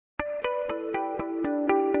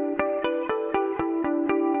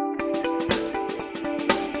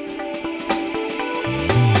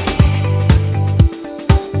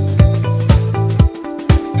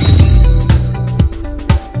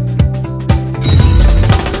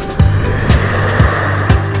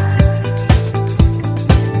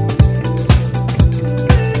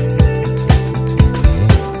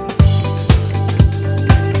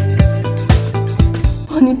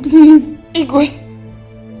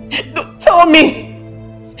No, tell me.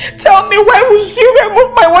 Tell me, why would she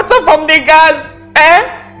remove my water from the gas? Eh?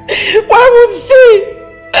 Why would she?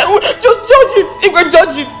 Just judge it. You can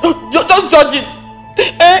judge it. Just judge it.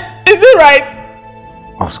 Eh? Is it right?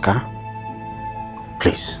 Oscar,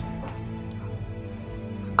 please.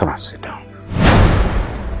 Come and sit down.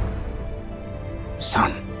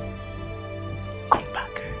 Son, come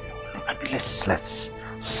back. Let's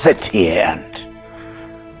sit here and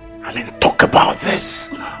talk about this.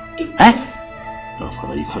 Eh? No,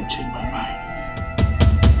 Father, you can't change my mind.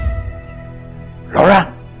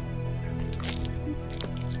 Laura,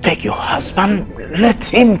 beg your husband, let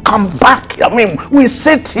him come back. I mean, we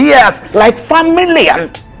sit here like family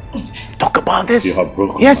and talk about this. You have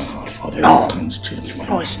broken my heart, Father. No. You can't change my mind.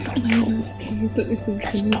 No, it's not true. Please listen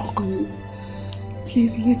to me, talk. please.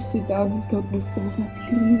 Please, let's sit down and talk this over,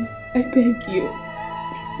 please. I beg you.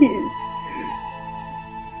 Please.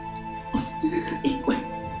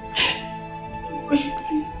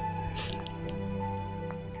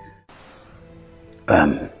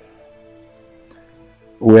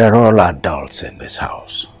 We're all adults in this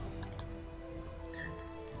house.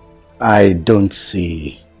 I don't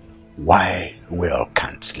see why we all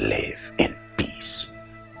can't live in peace.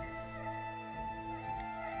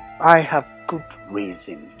 I have good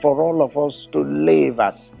reason for all of us to live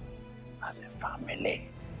as a family.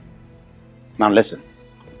 Now listen.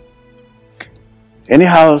 Any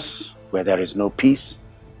house where there is no peace,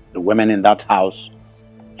 the women in that house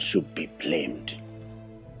should be blamed.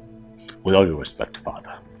 With all due respect,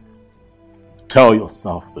 Father, tell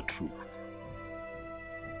yourself the truth.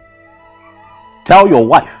 Tell your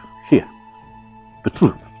wife here the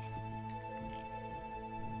truth.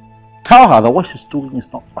 Tell her that what she's doing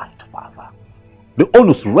is not right, Father. The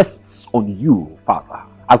onus rests on you, Father,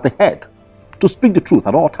 as the head, to speak the truth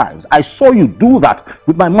at all times. I saw you do that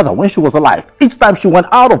with my mother when she was alive. Each time she went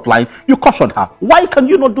out of line, you cautioned her. Why can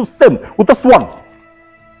you not do the same with this one?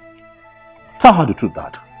 Tell her the truth,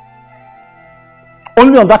 Dad.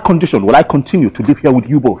 Only on that condition will I continue to live here with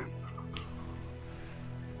you both.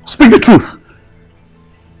 Speak the truth.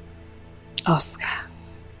 Oscar.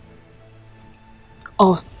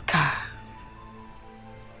 Oscar.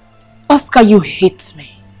 Oscar, you hate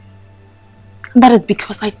me. And that is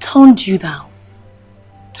because I toned you down.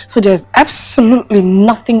 So there's absolutely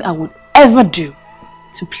nothing I would ever do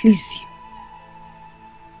to please you.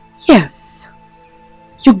 Yes.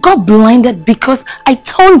 You got blinded because I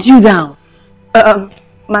toned you down.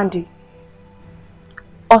 Mandy.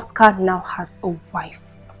 Oscar now has a wife.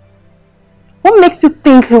 What makes you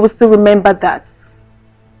think he will still remember that?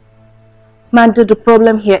 Mandy, the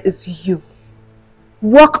problem here is you.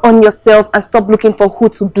 Work on yourself and stop looking for who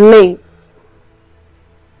to blame.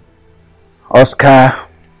 Oscar,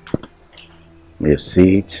 you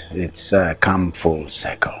see it's come full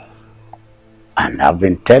circle. And I've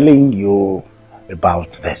been telling you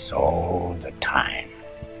about this all the time.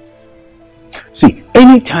 See,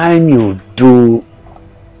 anytime you do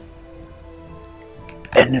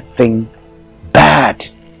anything bad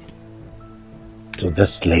to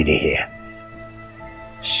this lady here,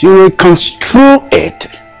 she will construe it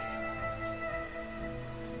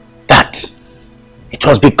that it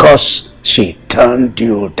was because she turned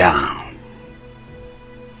you down.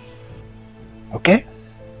 Okay?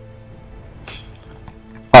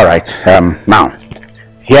 All right, now,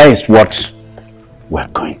 here is what we're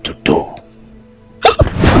going to do.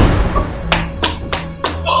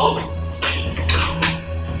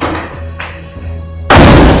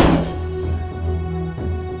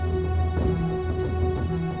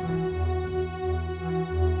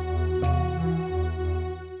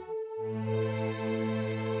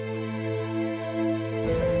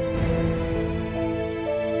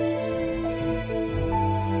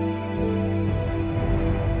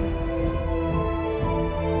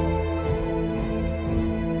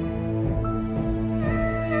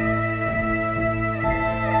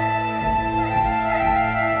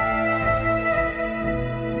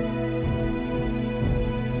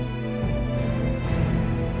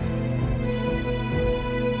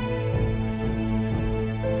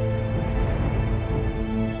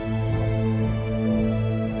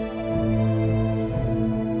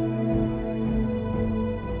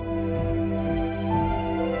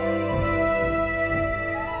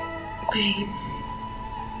 Babe,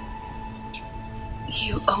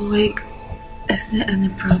 you awake? Is there any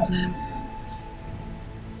problem?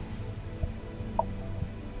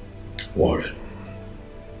 Warren,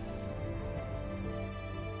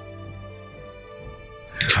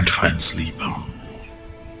 I can't find sleep.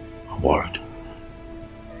 I'm worried.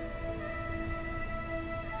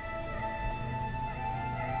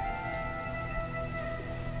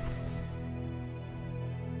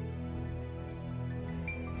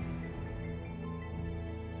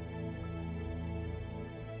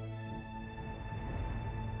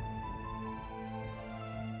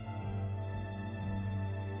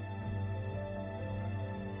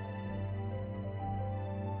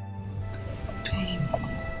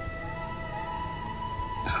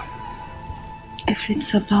 If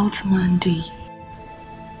it's about Mandy,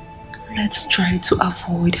 let's try to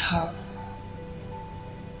avoid her.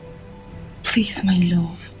 Please, my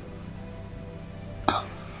love.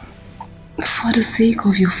 For the sake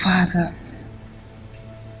of your father.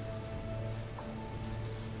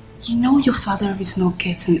 You know your father is not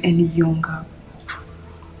getting any younger.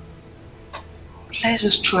 Let's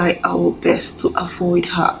just try our best to avoid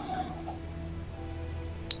her.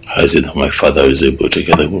 How is it that my father is able to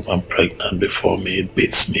get a woman pregnant before me? It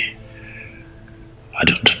beats me. I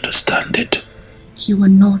don't understand it. You are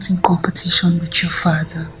not in competition with your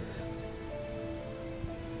father.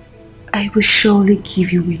 I will surely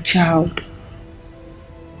give you a child.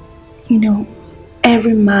 You know,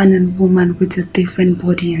 every man and woman with a different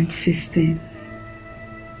body and system.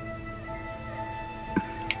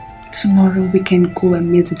 Tomorrow we can go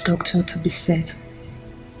and meet the doctor to be set.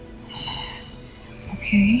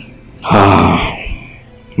 Okay? Ah,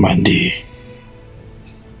 Mandy.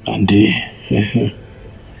 Mandy.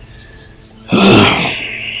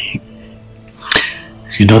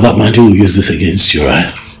 You know that Mandy will use this against you,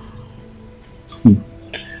 right?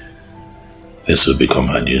 This will become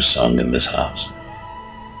her new song in this house.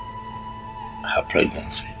 Her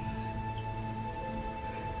pregnancy.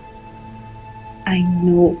 I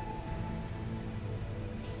know.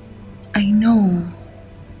 I know.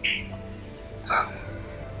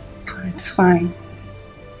 But it's fine.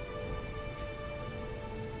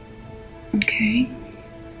 Okay?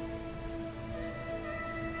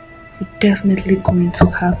 We're definitely going to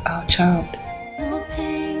have our child. No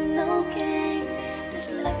pain, no gain.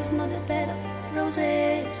 This life is not a bed of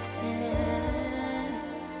roses. Yeah.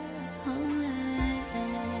 Oh, yeah.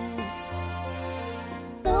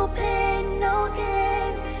 No pain, no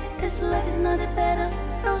gain. This life is not a bed of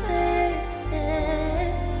roses.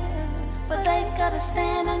 Yeah. But I gotta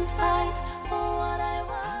stand and fight for what I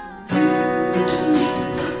want.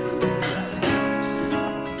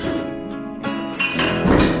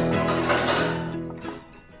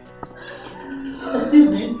 Excuse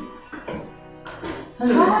me.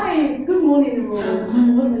 Hello. Hi. Good morning, Rose.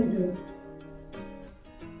 What are you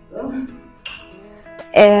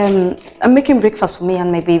doing? I'm making breakfast for me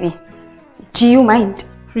and my baby. Do you mind?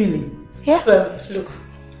 Really? Yeah. Look,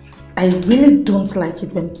 I really don't like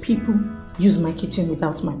it when people use my kitchen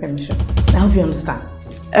without my permission. I hope you understand.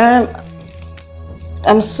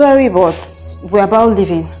 I'm sorry, but we're about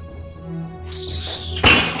leaving.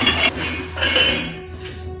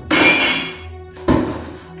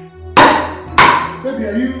 Baby,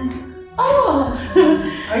 are you? Oh!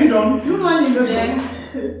 Are you done? Good morning, dear.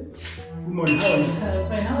 Good morning, how are you?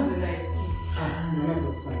 Fine, how was the night? Your night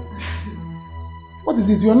was fine. What is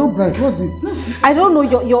it? You are not bright. What's it? I don't know,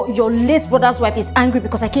 your late brother's wife is angry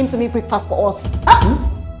because I came to make breakfast for us.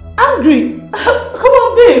 Angry? Come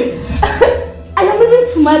on, babe. I am even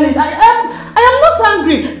smiling. I am not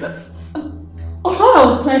angry. All I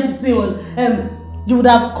was trying to say was, you would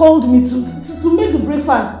have called me to make the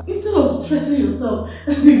breakfast instead of stressing yourself.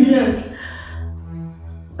 Yes.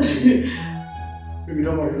 Baby,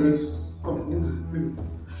 don't worry. Let's come. Leave it.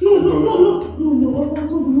 No.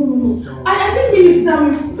 I didn't mean it that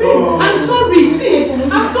way. No. I'm sorry. See,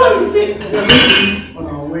 I'm sorry. See. We are going to meet on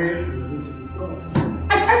our way. We are going to meet. Come on.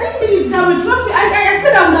 I didn't mean it that way. Trust me. I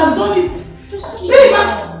said I would have done it. Just babe.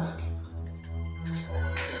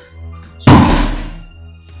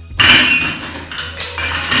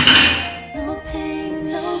 No pain,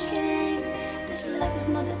 no gain. This life is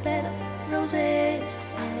not a bed of roses.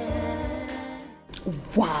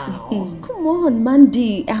 Wow. Come on,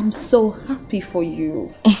 Mandy. I'm so happy for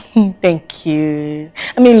you. Thank you.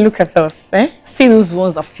 I mean, look at us, eh? See those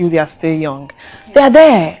ones that feel they are still young. They are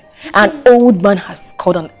there. An old man has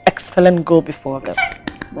scored an excellent goal before them.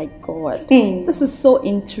 My God. This is so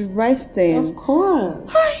interesting. Of course.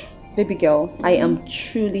 Hi. Baby girl, I am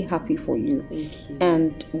truly happy for you. Thank you.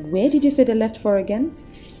 And where did you say they left for again?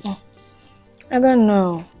 I don't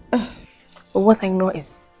know. But what I know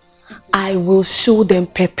is I will show them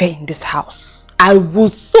Pepe in this house. I will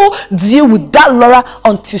so deal with that Laura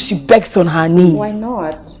until she begs on her knees. Why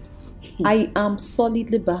not? I am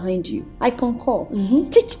solidly behind you. I concur.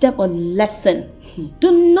 Teach them a lesson.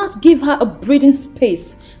 Do not give her a breathing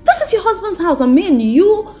space. This is your husband's house. I mean,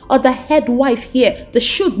 you are the head wife here. They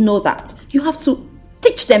should know that. You have to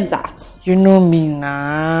teach them that. You know me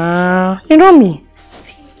nah. You know me.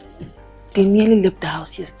 See, they nearly left the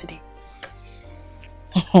house yesterday.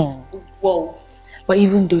 Whoa. But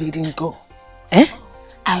even though they didn't go,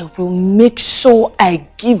 I will make sure I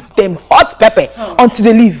give them hot pepper until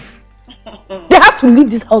they leave. They have to leave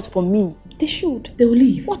this house for me. They should. They will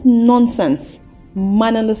leave. What nonsense.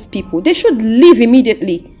 Mannerless people. They should leave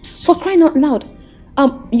immediately. For crying out loud.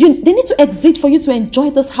 They need to exit for you to enjoy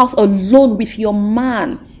this house alone with your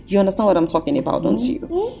man. You understand what I'm talking about, don't you?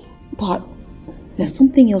 But there's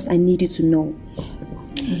something else I need you to know.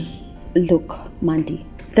 Look, Mandy,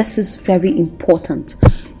 this is very important.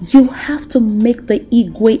 You have to make the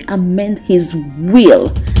Igwe amend his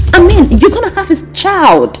will. I mean, you're gonna have his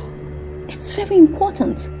child. It's very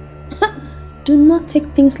important. Do not take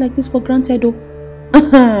things like this for granted, though.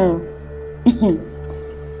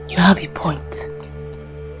 You have a point.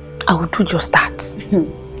 I will do just that.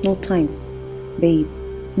 No time, babe.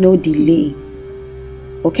 No delay.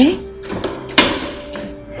 Okay?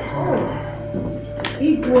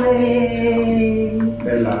 Igwe.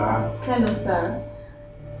 Bella. Hello, sir.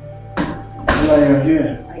 Bella, you're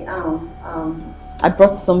here. I am. I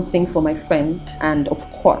brought something for my friend, and of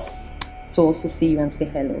course, to also see you and say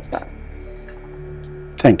hello, sir.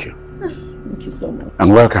 Thank you. Thank you so much.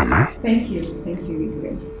 And welcome, huh? Thank you,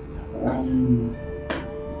 Igwe.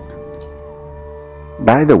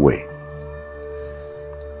 By the way,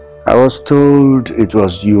 I was told it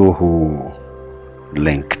was you who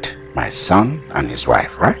linked my son and his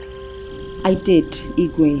wife, right? I did,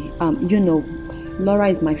 Igwe. You know, Laura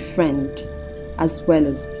is my friend as well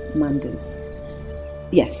as Mandy's.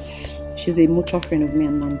 Yes, she's a mutual friend of me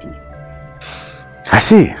and Mandy. I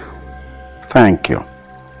see. Thank you.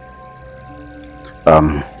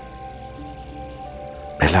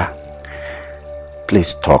 Bella,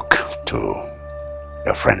 please talk to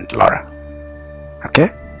your friend Laura. Okay?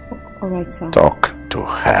 Alright, sir. Talk to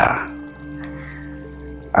her.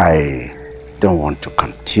 I don't want to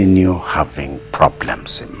continue having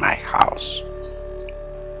problems in my house.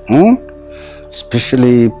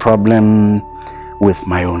 Especially problem with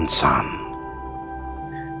my own son.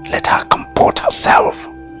 Let her comport herself.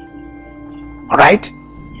 Alright?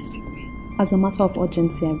 Yes, as a matter of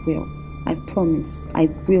urgency, I will. I promise. I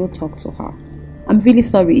will talk to her. I'm really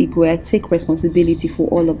sorry, Igwe. I take responsibility for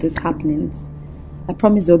all of these happenings. I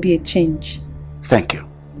promise there'll be a change. Thank you.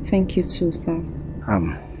 Thank you too, sir.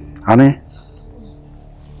 Honey,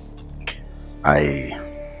 I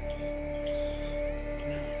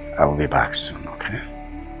will be back soon, okay?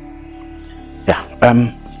 Yeah,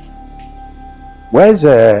 where's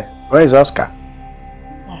Oscar?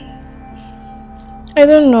 I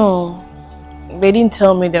don't know. They didn't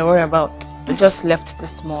tell me their whereabouts. They just left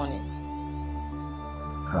this morning.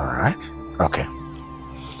 Alright, okay.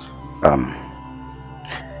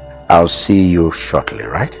 I'll see you shortly,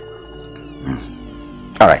 right?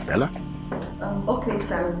 Alright, Bella. Okay,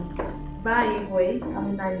 sir. Bye, Igwe. Have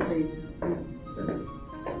a nice day.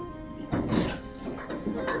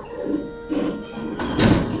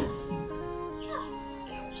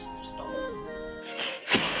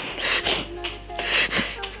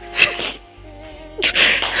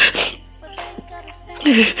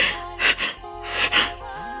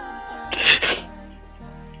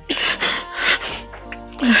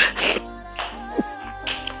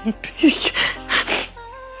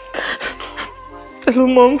 Hello,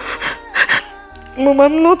 Mom. Mom,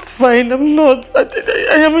 I'm not fine. I'm not.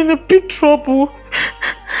 I am in a big trouble.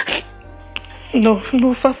 No,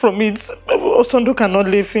 far from it. Osondo cannot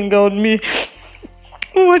lay a finger on me.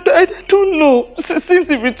 Oh, I don't know. Since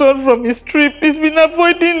he returned from his trip, he's been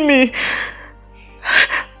avoiding me.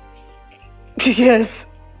 Yes.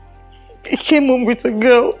 He came home with a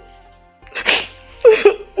girl.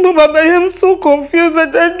 Mom, I am so confused. I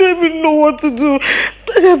don't even know what to do.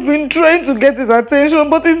 I've been trying to get his attention,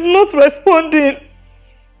 but he's not responding.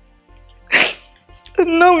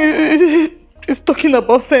 And now he's talking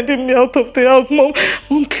about sending me out of the house. Mom,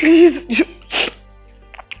 please.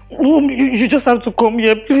 Mom, you just have to come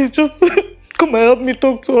here. Please, just come and help me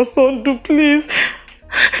talk to Osondo, please.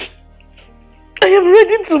 I am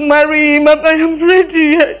ready to marry him. I am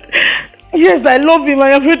ready. Yes, I love him.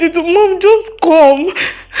 I am ready to. Mom, just come.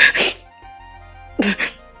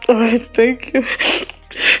 Alright, thank you.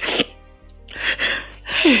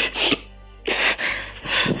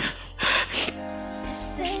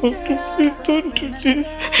 Please don't do this.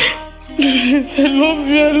 Please, I love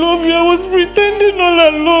you. I love you. I was pretending all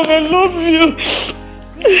along. I love you.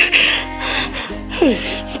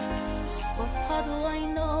 How do I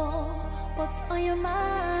know what's on your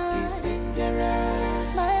mind? It's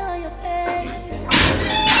dangerous. Smile on your face.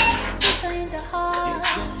 Put in the heart.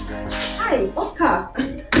 Hi, Oscar.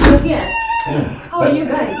 You're here. How are you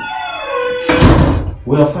guys?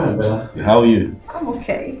 We are fine, Bella. How are you? I'm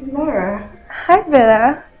okay. Laura. Hi,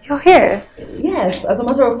 Bella. You're here. Yes, as a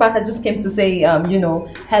matter of fact, I just came to say, hello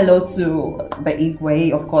to the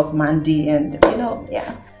Igwe, of course, Mandy, and,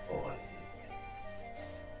 yeah.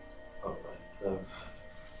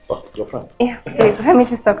 Oh, your friend? Yeah, babe, let me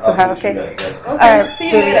just talk to her, okay? Okay, Alright, see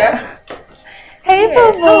you later. Hey,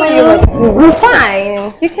 boo, we're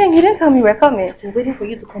fine. You didn't tell me we're coming. We're waiting for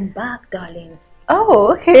you to come back, darling.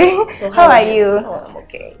 Oh, okay. So how are you? Oh, I'm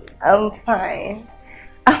okay. I'm fine.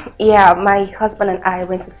 Yeah, my husband and I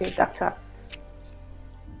went to see a doctor.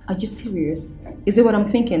 Are you serious? Is it what I'm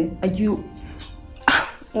thinking? Are you...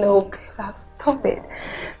 No, stop it.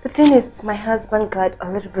 The thing is, my husband got a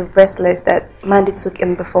little bit restless that Mandy took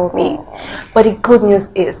him before me. But the good news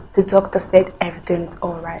is, the doctor said everything's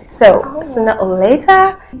alright. So, sooner or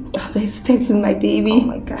later... I'm expecting my baby. Oh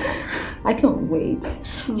my God. I can't wait.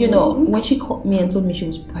 You know, when she called me and told me she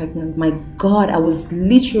was pregnant, my God, I was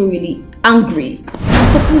literally angry.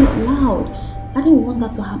 I'm talking out loud. I didn't want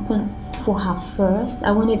that to happen for her first.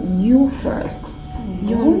 I wanted you first.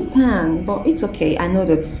 You understand? But it's okay. I know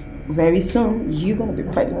that very soon you're gonna be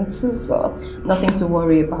pregnant too, so nothing to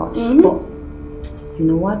worry about. But you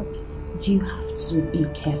know what? You have to be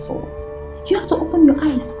careful. You have to open your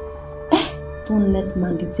eyes. Don't let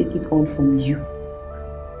Mandy take it all from you.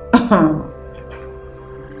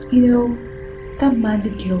 You know, that Mandy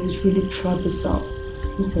girl is really troublesome.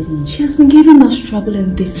 I'm telling you, she has been giving us trouble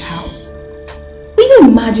in this house. Can you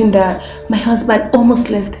imagine that my husband almost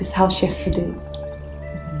left his house yesterday?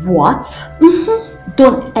 What?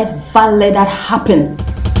 Don't ever let that happen.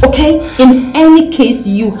 Okay? In any case,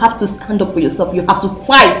 you have to stand up for yourself. You have to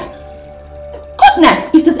fight. Goodness,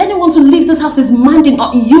 if there's anyone to leave this house, it's Mandy,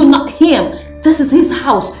 not you, not him. This is his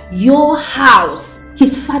house, your house,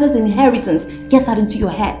 his father's inheritance. Get that into your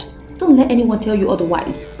head. Don't let anyone tell you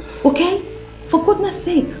otherwise. Okay? For goodness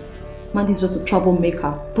sake. Mandy's just a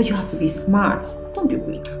troublemaker, but you have to be smart. Don't be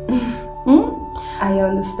weak. I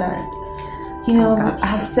understand. You know, I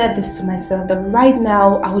have said this to myself that right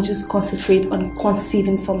now I will just concentrate on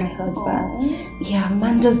conceiving for my husband. Yeah,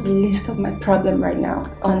 Manda's the least of my problem right now,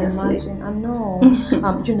 honestly. I know.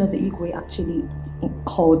 You know, the Igwe actually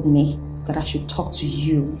called me that I should talk to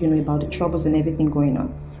you, you know, about the troubles and everything going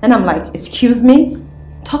on. And I'm like, excuse me?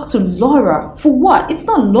 Talk to Laura? For what? It's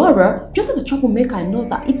not Laura. You're not the troublemaker, I know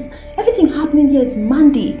that. It's everything happening here, it's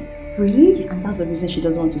Mandy. Really? And that's the reason she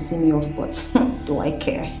doesn't want to see me off, but do I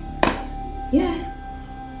care? Yeah.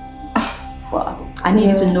 Well, I need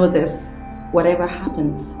you to know this. Whatever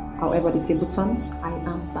happens, however the table turns, I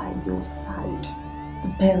am by your side.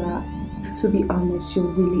 Bella, to be honest, you're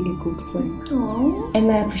really a good friend. Aww.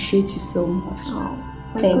 And I appreciate you so much.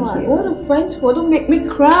 Aww. Thank you. What are friends for? Don't make me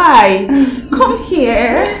cry. Come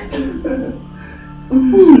here.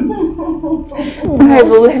 Alright,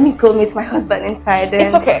 well, let me go meet my husband inside then.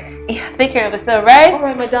 It's okay. Yeah, take care of yourself, right?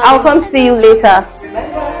 Alright, my darling. I'll come see you later.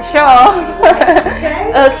 Sure.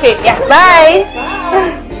 Okay, yeah, bye.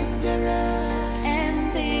 It's dangerous.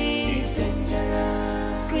 Envy is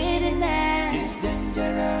dangerous. Greediness is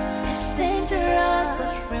dangerous. It's dangerous.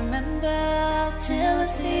 But remember,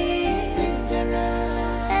 jealousy is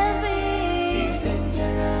dangerous. Envy is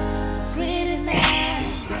dangerous. Greediness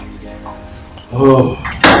is dangerous. Oh.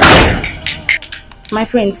 My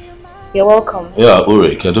prince, you're welcome. Yeah,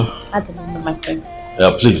 Uri, Kedo. I don't know, my prince.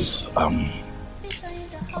 Yeah, please.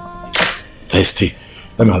 Thirsty.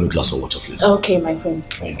 Let me have a glass of water, please. Okay, my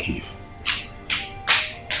prince. Thank you.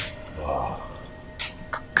 Wow.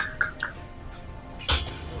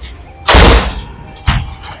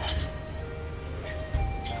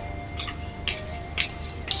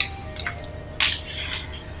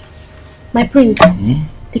 My prince,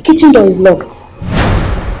 the kitchen door is locked.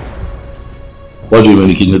 What do you mean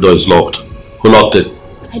the kitchen door is locked? Who locked it?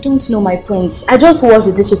 I don't know, my prince. I just washed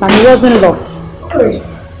the dishes and it wasn't locked. Great.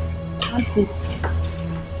 Auntie,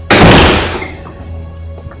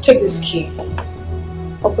 take this key.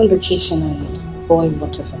 Open the kitchen and boil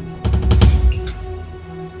whatever.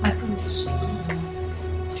 My prince, just don't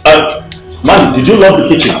it. Man, did you lock the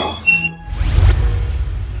kitchen?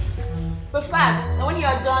 But fast, and when you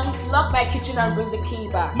are done, lock my kitchen and bring the key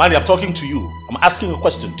back. Manny, I'm talking to you. I'm asking a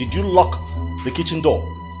question. Did you lock the kitchen door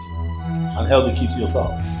and held the key to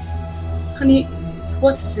yourself? Honey,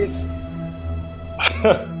 what is it?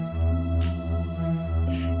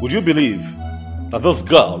 Would you believe that this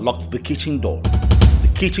girl locked the kitchen door, the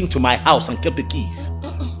kitchen to my house, and kept the keys?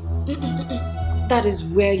 That is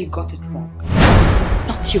where you got it wrong.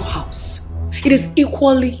 Not your house. It is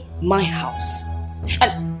equally my house.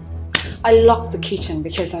 And I locked the kitchen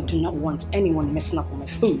because I do not want anyone messing up on my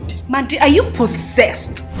food. Mandy, are you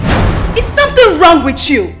possessed? Is something wrong with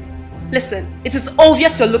you? Listen, it is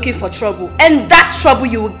obvious you're looking for trouble, and that's trouble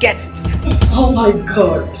you will get. Oh my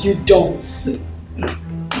God, you don't.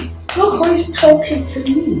 Look who is talking to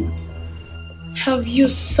me. Have you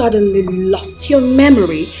suddenly lost your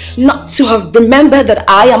memory not to have remembered that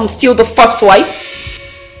I am still the first wife?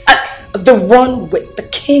 The one with the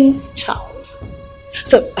king's child.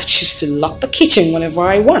 So I choose to lock the kitchen whenever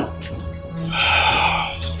I want.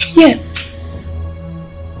 Yeah.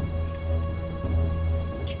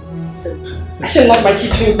 So I can lock my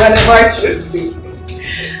kitchen whenever I choose to.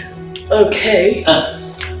 Okay.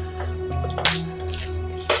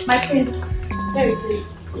 My prince. There it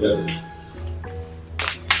is. Yes.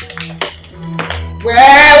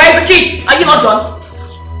 Where's the key? Are you not done?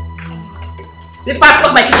 Be fast,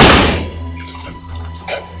 lock my kitchen.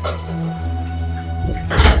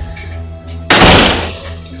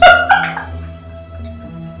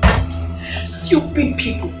 Stupid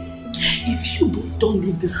people. If you both don't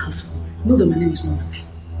leave this house, know that my name is Leonard.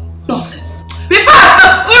 Nonsense. Be fast!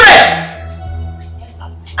 Hurry!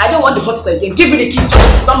 I don't want the hot stuff again. Give me the key.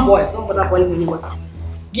 Don't bother boiling me water.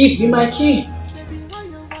 Give me my key.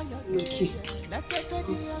 My key.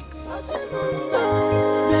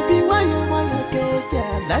 Baby, why you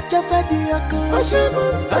get Lacha Fediako,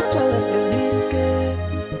 Achala Janike,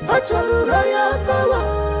 Achala Raya Bala,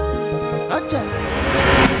 Achala.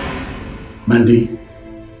 Mandy,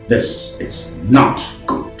 this is not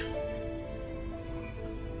good.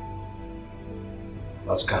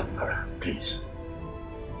 Oscar, Mara, please.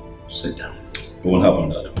 Sit down. It won't happen,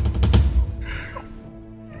 Dad.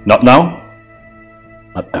 Not now.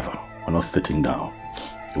 Not ever. We're not sitting down.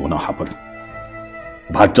 It will not happen.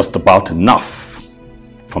 I've had just about enough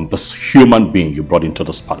from this human being you brought into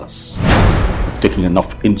this palace. You've taken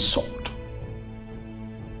enough insult.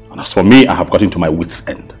 And as for me, I have gotten to my wit's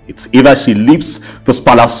end. It's either she leaves this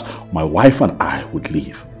palace, or my wife and I would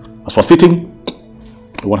leave. As for sitting,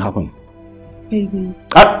 it won't happen. Baby.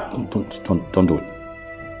 Don't do it.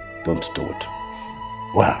 Don't do it.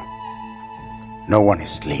 Well, no one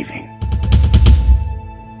is leaving.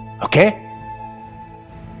 Okay?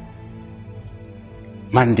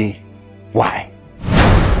 Mandy, why?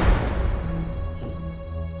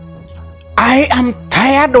 I am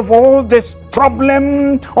tired of all this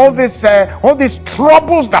problem, all these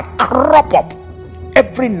troubles that crop up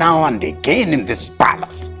every now and again in this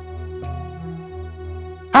palace.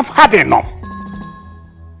 I've had enough.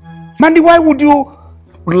 Mandy, why would you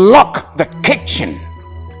lock the kitchen?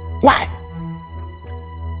 Why?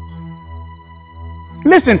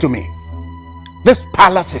 Listen to me. This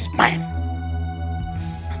palace is mine.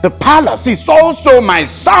 The palace is also my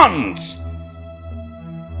son's.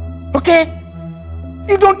 Okay?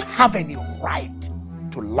 You don't have any right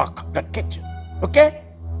to lock the kitchen. Okay?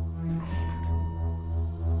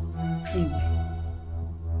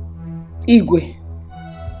 Igwe,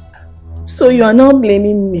 so you are not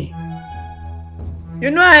blaming me? You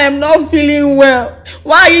know I am not feeling well.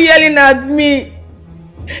 Why are you yelling at me?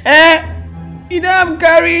 You know I'm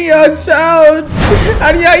carrying your child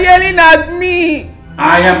and you're yelling at me.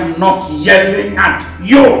 I am not yelling at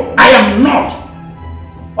you. I am not.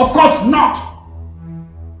 Of course not.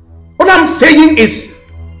 What I'm saying is,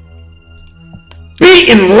 be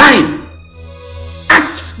in line.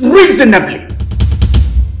 Act reasonably.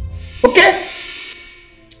 Okay?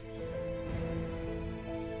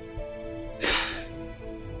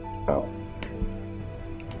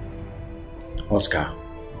 Oscar,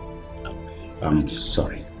 I'm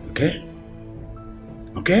sorry, okay?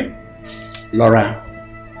 Okay? Laura,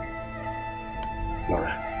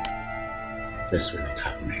 this will not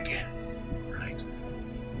happen again, right?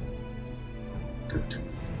 Good.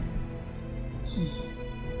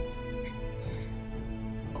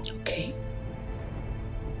 Okay.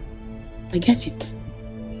 I get it.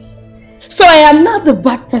 So I am not the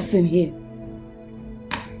bad person here.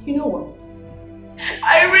 You know what?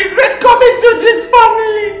 I regret coming to this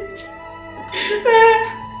family.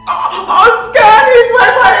 Oscar is my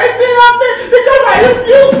parenting because I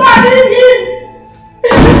refuse marrying him.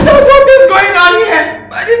 That's what is going on here.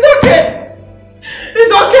 But it's okay.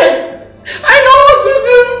 It's okay. I know what to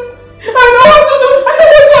do. I know what to do. I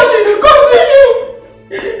know what to do. Continue.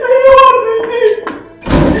 I know what to do.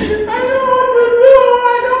 I know what to do. I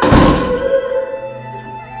know what to do.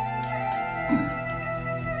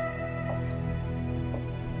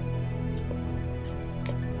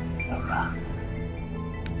 Laura.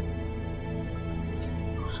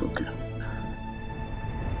 It's okay.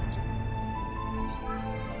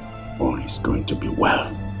 All is going to be well.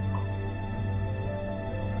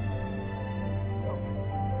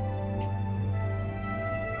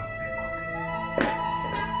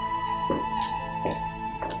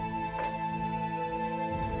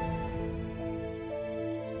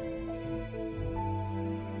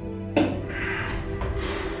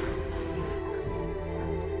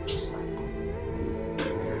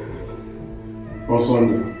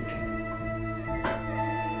 Sunday,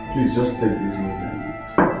 please just take this meat and eat.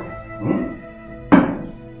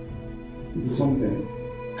 It's something.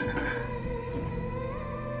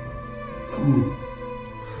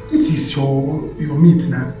 This is your meat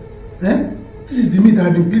now. Eh? This is the meat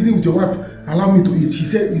I've been pleading with your wife. Allow me to eat. She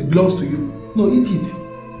said it belongs to you. No, eat it.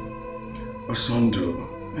 Osondo,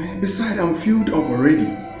 besides, I'm filled up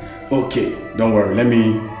already. Okay, don't worry. Let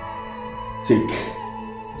me take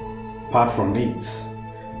part from it.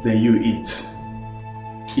 Then you eat.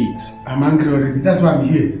 Eat. I'm angry already. That's why I'm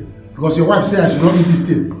here. Because your wife said I should not eat this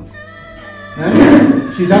thing.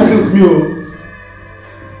 Eh? She's angry with me.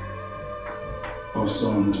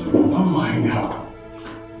 Osondo, don't mind her.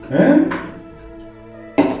 Eh?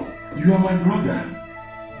 You are my brother.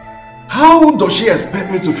 How does she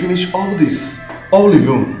expect me to finish all this all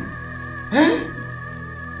alone? Eh?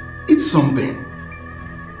 Eat something.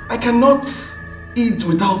 I cannot eat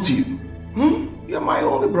without you. You're my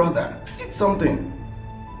only brother. Eat something.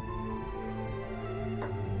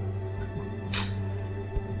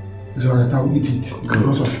 It's alright, I'll eat it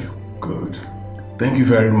because of you. Good. Thank you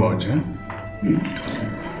very much. Eh? Eat.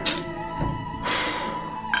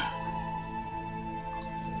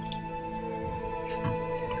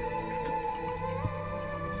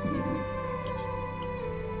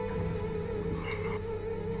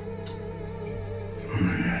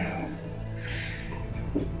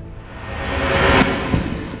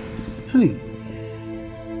 Hey,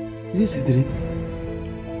 is this a dream?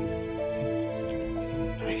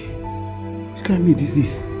 What kind of meat is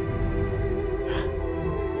this?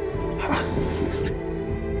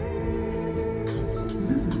 Is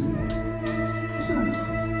this a dream?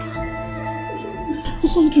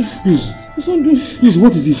 Osandra. Yes,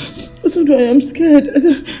 what is it? Osandra, I am scared. I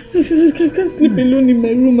can't sleep alone in my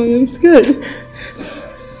room. I am scared.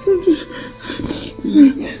 Osandra.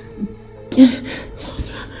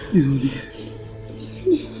 What is all this?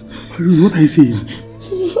 Rose, what are you saying? I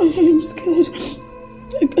am scared.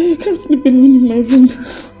 I can't sleep alone in my room.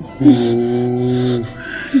 Oh,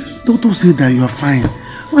 doctor said that you are fine.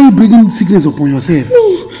 Why are you bringing sickness upon yourself?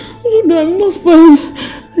 No, I'm not fine.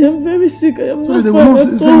 I am very sick. I am not fine at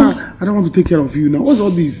all. I don't want to take care of you now. What's all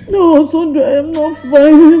this? No, Sandra, I am not fine. I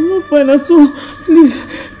am not fine at all. Please,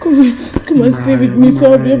 come and stay with me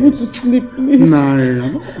so I'll be able to sleep, please.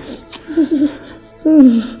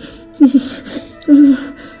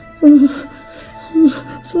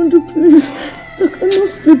 Sandra, please. I cannot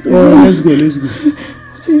sleep alone. Let's go.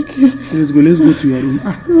 Thank you. Let's go to your room. I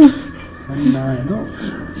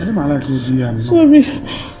don't like you. Sorry.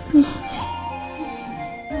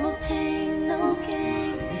 No pain, no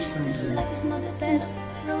gain. This life is not a bed of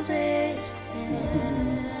roses.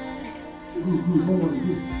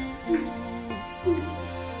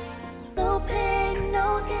 No pain,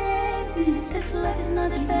 no gain. This life is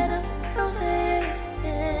not a bed of roses.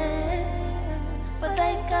 But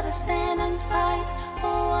I gotta stand and fight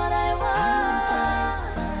for what I want.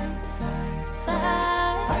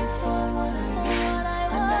 Fight for what I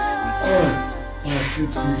want.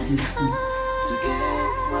 To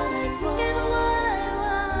get what I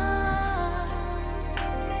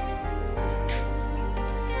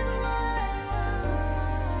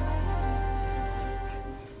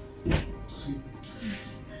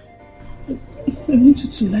I want you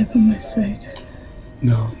to lie by my side.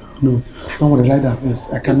 No. Don't worry, lie down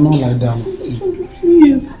first. I cannot lie down with you.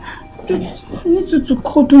 Please. I want you to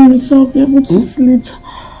cuddle me so I'll be able to sleep.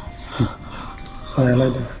 Alright,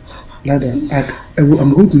 lie down.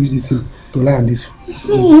 I'm going to use this thing to lie on this.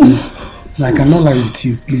 No, I cannot lie with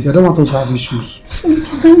you. Please, I don't want us to have issues.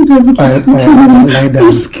 Lie down.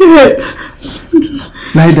 I'm scared.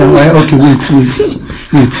 Lie down. Okay, wait.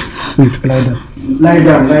 Lie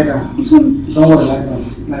down. Lie down. Don't worry,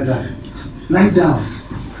 lie down.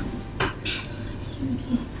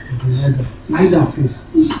 Lie down first.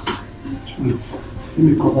 Wait. Let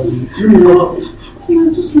me cover you. I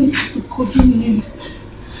just want you to cuddle me.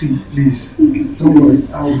 See, please. Don't worry.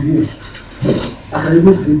 I will be here. I can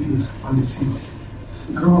even sleep here on the seat.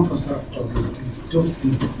 I don't want us to have trouble. Please, just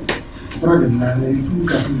sleep. Rather than that, if you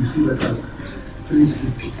look at me, you see that I'm very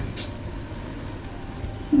sleepy.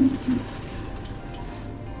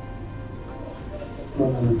 No,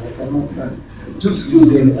 I cannot. Just sleep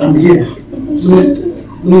there. I'm here.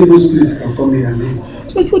 No evil spirit can come here and then.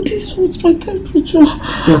 But this what's my temperature?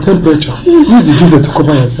 Your temperature? Yes. What did you do to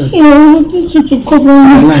cover yourself? Yeah, I want you to cover me.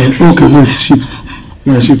 Okay, wait, shift.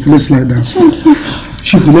 Yeah, shift. Let's lie down.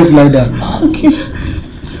 Shift, let's lie down. Okay.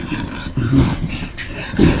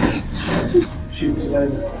 Shift, lie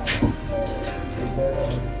down.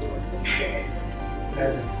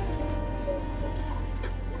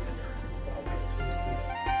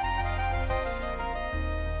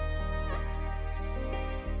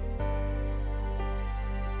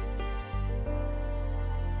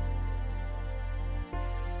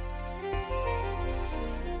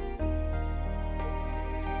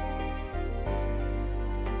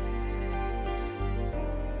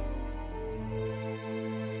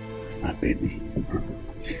 My baby.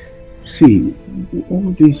 See,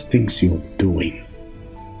 all these things you're doing,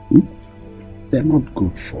 they're not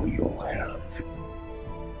good for your health.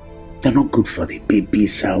 They're not good for the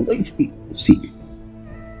baby's health. See,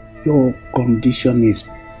 your condition is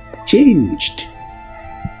changed.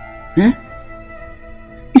 Huh?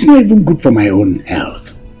 It's not even good for my own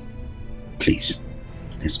health. Please,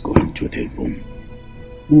 let's go into the room.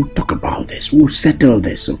 We'll talk about this. We'll settle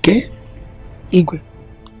this, okay? Igwe,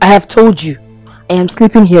 I have told you, I am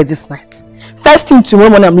sleeping here this night. First thing tomorrow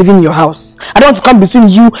morning, I'm leaving your house. I don't want to come between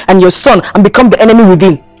you and your son and become the enemy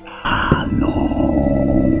within. Ah, no.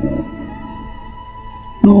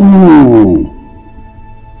 No.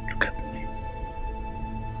 Look at me.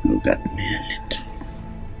 Look at me a little.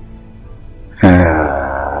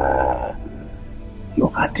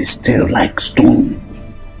 Your heart is still like stone.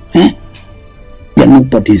 Eh? You're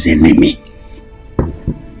nobody's enemy.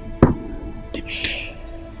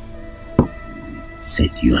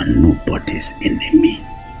 Said you are nobody's enemy.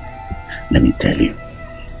 Let me tell you.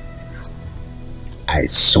 I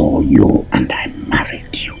saw you and I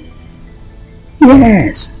married you.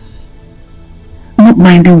 Yes. Not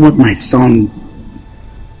minding what my son,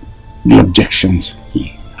 the objections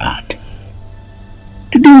he had.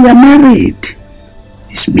 Today we are married.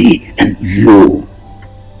 It's me and you.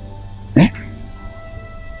 Eh?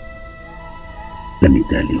 Let me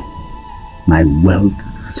tell you, my wealth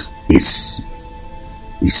is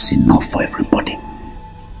enough for everybody.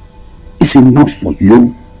 It's enough for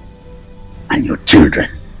you and your children.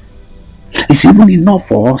 It's even enough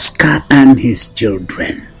for Oscar and his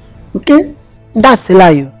children. Okay? That's a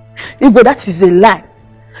lie. Igwe, that is a lie.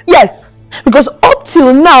 Yes, because up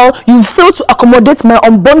till now, you failed to accommodate my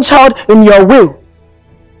unborn child in your will.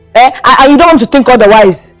 And you don't want to think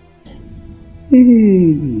otherwise.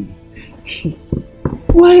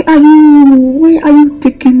 Why are you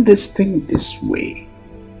taking this thing this way?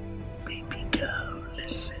 Baby girl,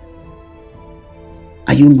 listen.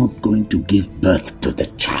 Are you not going to give birth to the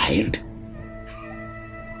child?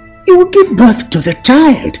 You will give birth to the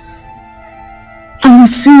child. And we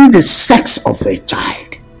see the sex of the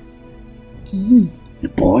child. A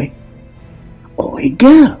boy or a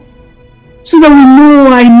girl. So that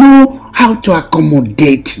I know how to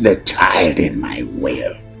accommodate the child in my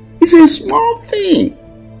will. It's a small thing.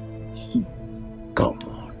 Come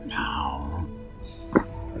on now.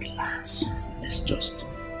 Relax. Let's just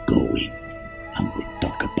go in and we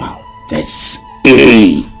talk about this.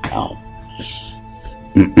 Hey, come.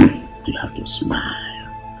 You have to smile.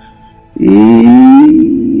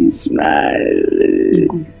 Smile.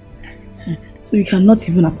 So you cannot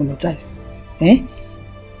even apologize. Eh?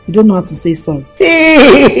 You don't know how to say sorry. Oh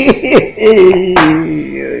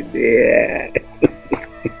dear.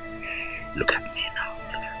 Look at me now.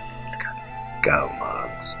 Look at me. Come on,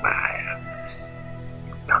 smile.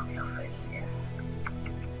 Turn your face here.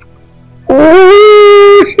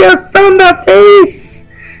 Oh, she has turned her face.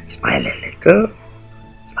 Smile a little.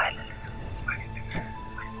 Smile a little.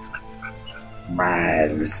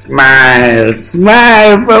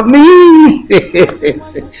 Smile for me.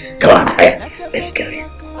 Come on, let's go in.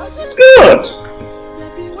 Good.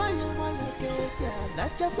 Baby, why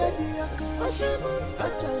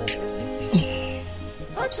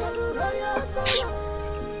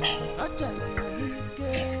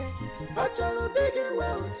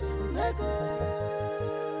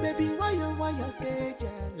you cage?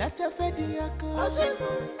 Let your fediaco.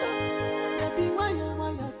 Baby, why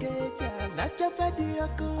you cage? Let your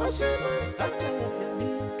fediaco.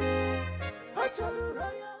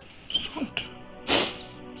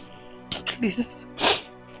 Please.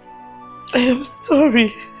 I am sorry.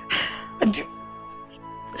 I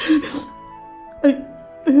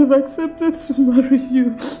have accepted to marry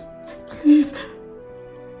you. Please,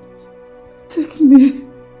 take me.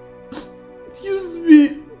 Use me.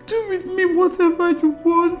 Do with me whatever you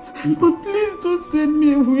want. But please don't send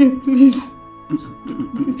me away, please.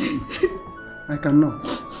 I cannot.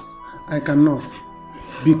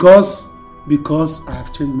 Because I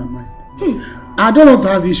have changed my mind. I don't want to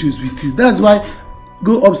have issues with you. That's why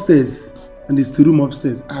go upstairs and it's the room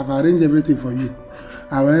upstairs. I have arranged everything for you.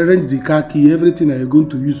 I have arranged the car key, everything that you're going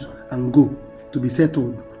to use and go to be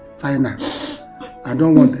settled. Final. I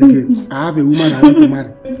don't want again. I have a woman I want to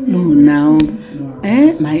marry. No, now,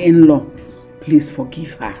 my in-law, please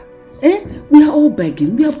forgive her. We are all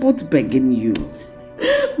begging. We are both begging you.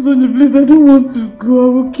 Sonji, please, I don't want to go. I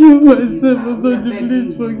will kill myself. Sonji,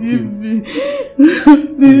 please forgive me.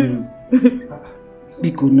 Please.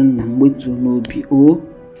 Biko nna mwetu n'obi o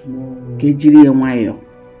kejiri enwayo.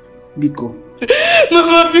 Biko.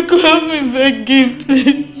 Mama, Biko, help me forgive,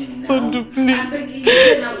 please. Sondu, please. I'm begging you.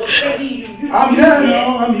 I was begging you. I'm here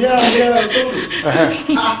now. I'm here.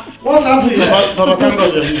 What's happening? Papa, thank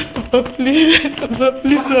God you're here. Papa,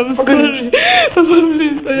 please, I'm sorry. Papa,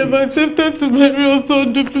 please, I am accepted to marry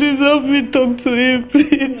Sondu. Please help me talk to him,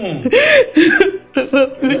 please. Papa,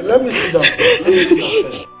 please. Let me sit down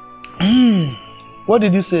first. What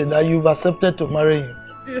did you say? That you've accepted to marry him?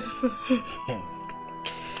 Yes.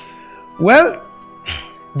 Well,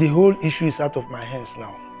 the whole issue is out of my hands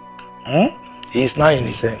now. He is now in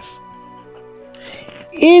his hands.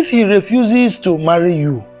 If he refuses to marry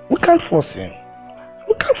you, we can't force him.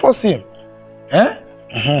 This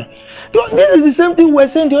is the same thing we were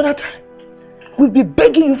saying the other time. We'll be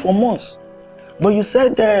begging you for months. But you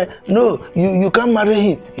said, no, you can't marry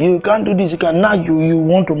him. You can't do this. Now you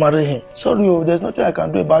want to marry him. Sorry, there's nothing I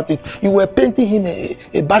can do about it. You were painting him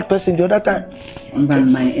a bad person the other time. But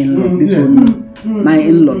my in-law,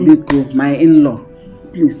 Biko, my in-law,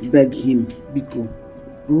 please beg him, Biko.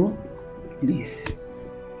 Oh, please.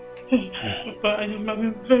 Papa,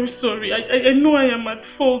 I'm very sorry. I know I am at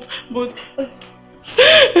fault, but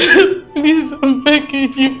please, I'm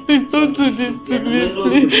begging you. Please don't do this to me.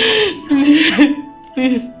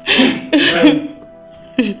 Please.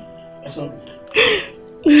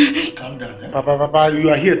 Calm down. Papa, you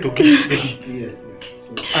are here to get it. Yes.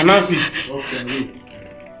 Announce it. Okay,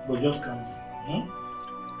 but just calm down.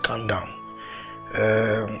 Calm down.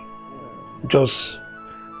 Just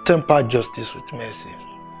temper justice with mercy.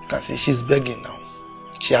 You can see she's begging now.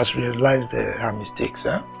 She has realized her mistakes.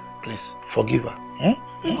 Please forgive her.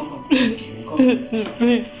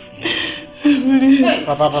 Please.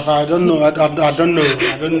 Papa, I don't know. I don't know.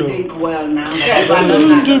 Think well now. I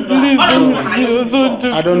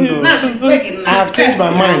don't know. I have changed my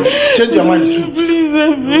mind. Change your mind too. Please,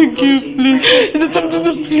 I beg you, please.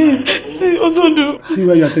 See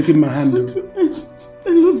where you are taking my hand. I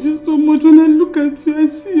love you so much. When I look at you, I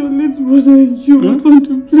see your late brother and you.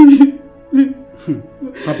 Please.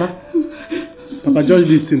 Papa, judge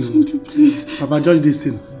this thing. Papa, judge this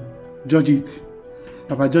thing. Judge it.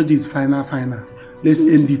 Papa, judge it. Final. Let's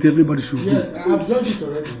end it. Everybody should go. Yes, I have judged it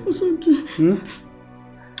already.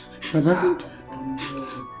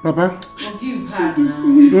 Papa? Forgive her now.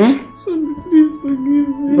 Please forgive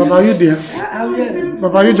me. Papa, are you there?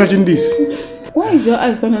 Papa, are you judging this? Why is your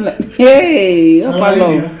eyes turning like... Hey, Papa,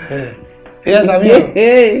 love. Yes, I'm here.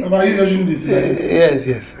 Hey. Papa, are you judging this? Yes.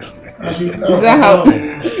 Is that how...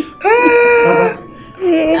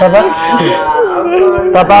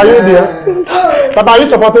 Papa, are you there? Papa, are you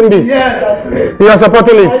supporting this? Yes. You are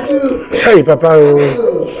supporting it? Hey, Papa.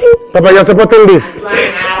 Papa, you are supporting this?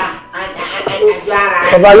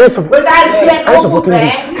 Papa, are you supporting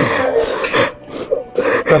this?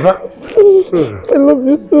 Papa? I love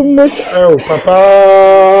you so much. Oh,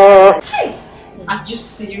 Papa. Are you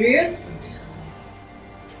serious?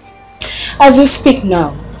 As we speak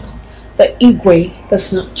now, the Igwe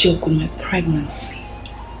does not joke with my pregnancy.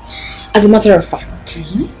 As a matter of fact,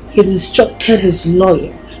 he's instructed his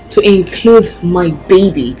lawyer to include my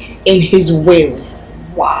baby in his will.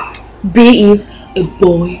 Wow. Be it a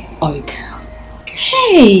boy or a girl.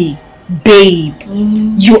 Hey, babe,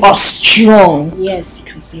 you are strong. Yes, you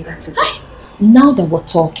can see that today. Now that we're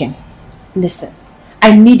talking, listen,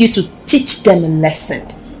 I need you to teach them a lesson.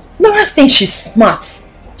 Nora thinks she's smart.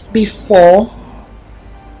 Before,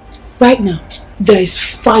 right now, there is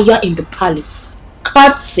fire in the palace.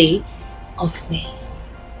 Courtesy of me.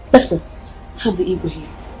 Listen, have the Igwe here.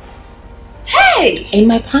 Hey! In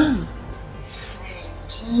my palm.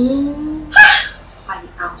 I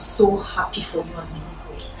am so happy for you and the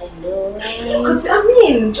Igwe. I know. Look at,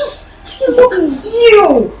 just take a look at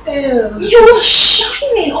you. You are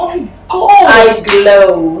shining. Oh my God. I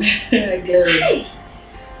glow. Hey.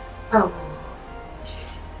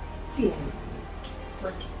 See,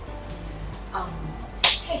 Mandy.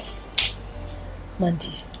 Hey.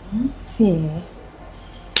 Mandy.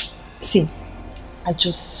 See, I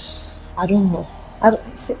don't know.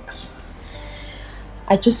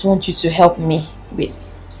 I just want you to help me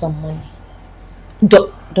with some money.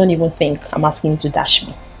 Don't even think I'm asking you to dash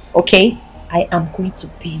me, okay? I am going to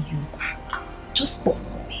pay you back. Just borrow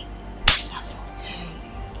me. That's all.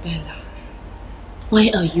 Bella, why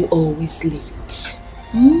are you always late?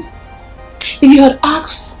 If you had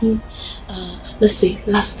asked me, let's say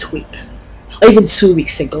last week, or even 2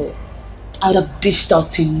 weeks ago, I would have dished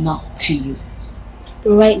out enough to you.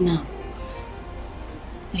 But right now,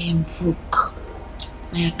 I am broke.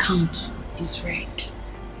 My account is red.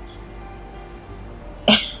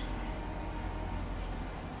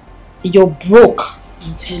 You're broke?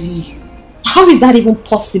 I'm telling you. How is that even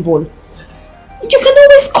possible? You can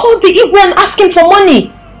always call the Igwe and ask him for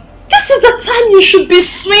money. This is the time you should be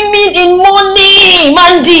swimming in money,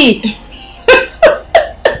 Mandy.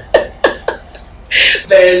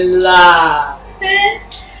 Bella.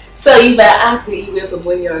 So if I ask the Igwe for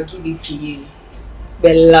money, I'll give it to you.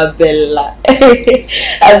 Bella.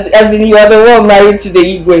 as in you are the one married to the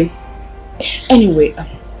Igwe. Anyway,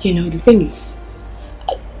 the thing is,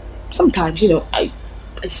 sometimes, I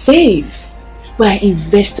save, but I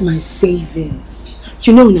invest my savings.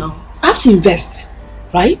 Now, I have to invest,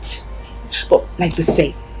 right? But like they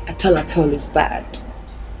say, at all is bad.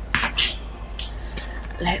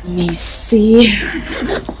 Let me see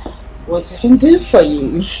what I can do for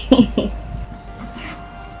you.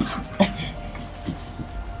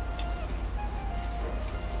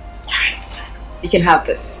 Alright, you can have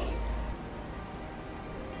this.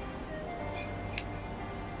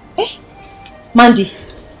 Hey, Mandy,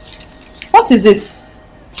 what is this?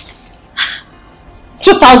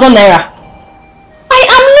 2,000 naira. I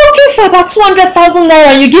am looking for about 200,000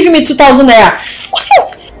 naira and you're giving me 2,000 naira.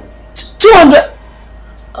 200.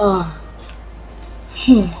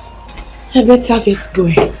 I better get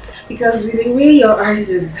going. Because with the way your eyes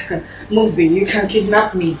is moving, you can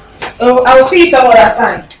kidnap me. Oh, I'll see you some other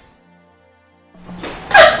time.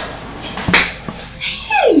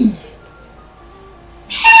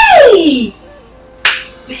 Hey!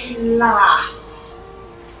 Bella!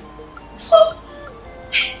 So,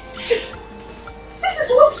 this is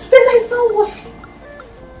what Bella is done with.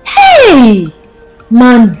 Hey!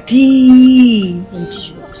 Mandy! Mandy,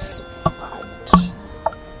 you are so bad.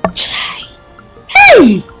 Chai!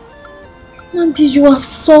 Hey! Mandy, you are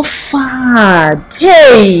so fat.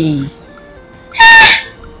 Hey!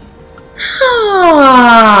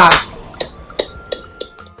 Ah!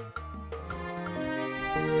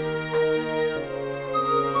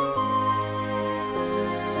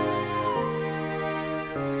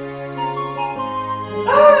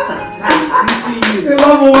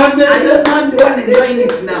 I'm enjoying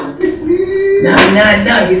it now.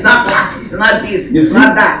 No, he's not classy. He's not this. He's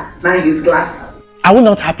not that. Now he's classy. Are we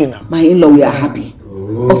not happy now? My in-law, we are happy.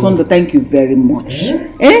 Osonda, thank you very much.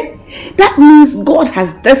 That means God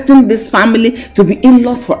has destined this family to be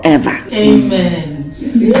in-laws forever. Amen. You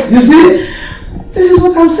see? This is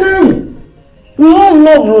what I'm saying. We all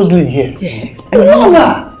love Rosalie here. Yes. We love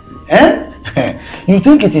her. You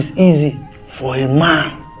think it is easy for a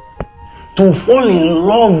man to fall in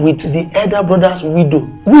love with the elder brother's widow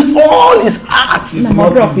with all his heart? It's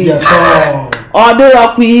not easy at all.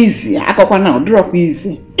 Drop easy. Drop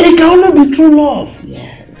easy. It can only be true love.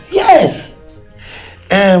 Yes.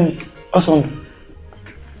 Also,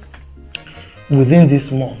 within this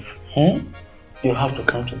month, you have to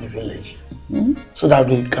come to the village so that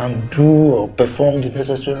we can do or perform the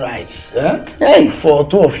necessary rites for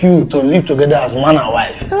two of you to live together as man and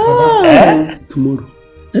wife. Tomorrow.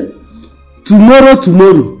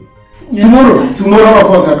 Tomorrow. Yes. Tomorrow all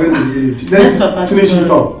of us are going to the village. Let's finish it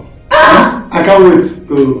up. I can't wait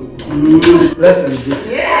to let's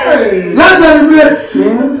celebrate. Let's celebrate.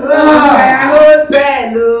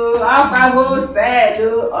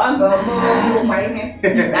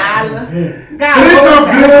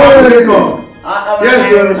 Yes,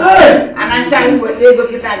 sir. And I shall you with they go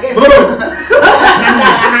get that guess.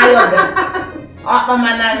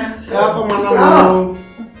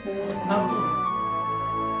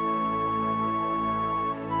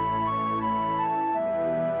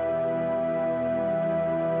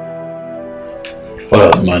 What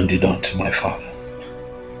has Mandy done to my father?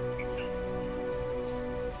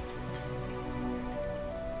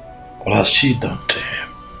 What has she done to him?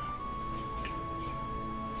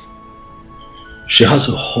 She has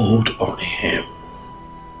a hold on him.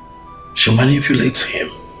 She manipulates him.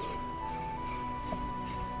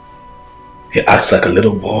 He acts like a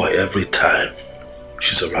little boy every time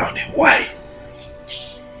she's around him. Why?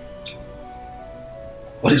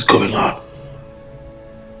 What is going on?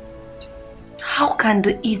 How can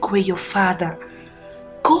the Igwe, your father,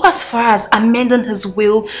 go as far as amending his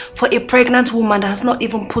will for a pregnant woman that has not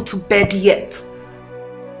even put to bed yet?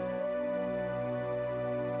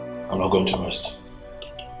 I'm not going to rest.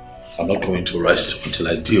 I'm not going to rest until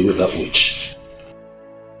I deal with that witch.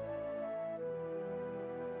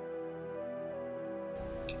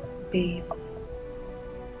 Babe,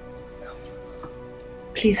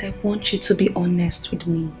 please, I want you to be honest with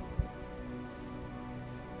me.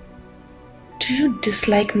 Do you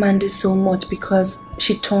dislike Mandy so much because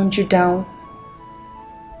she turned you down?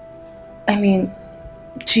 I mean,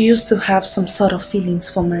 do you still have some sort of feelings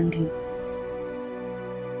for Mandy?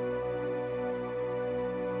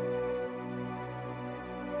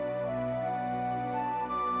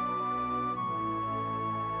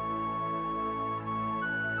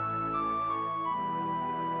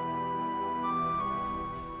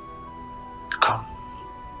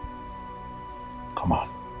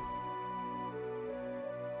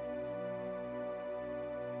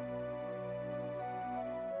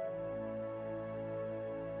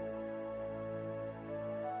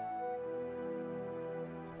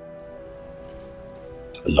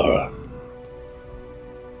 Laura,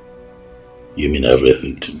 you mean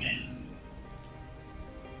everything to me.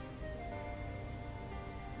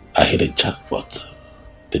 I hit a jackpot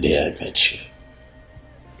the day I met you.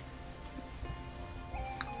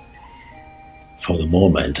 From the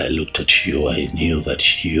moment I looked at you, I knew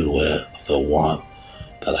that you were the one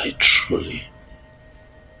that I truly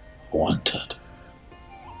wanted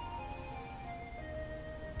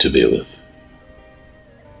to be with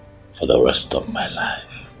for the rest of my life.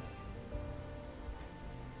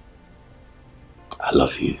 I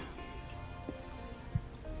love you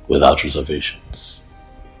without reservations.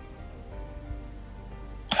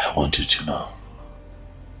 I want you to know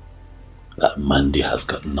that Mandy has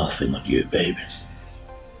got nothing on you, baby.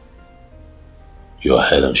 You're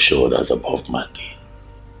head and shoulders above Mandy.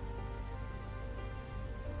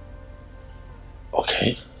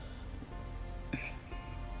 Okay?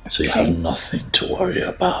 So you have nothing to worry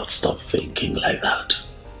about. Stop thinking like that.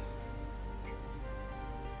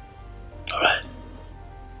 Alright?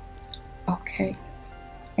 Okay.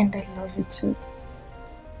 And I love you too.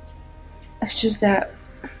 It's just that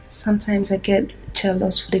sometimes I get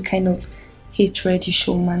jealous with the kind of hatred you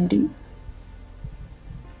show Mandy.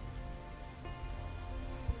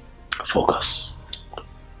 Focus.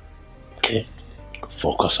 Okay?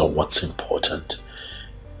 Focus on what's important.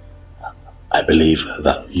 I believe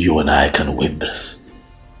that you and I can win this.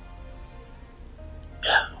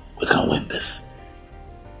 Yeah, we can win this.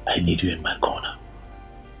 I need you in my corner.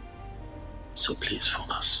 So please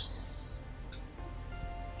focus.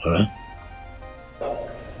 Alright? I'll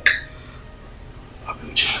be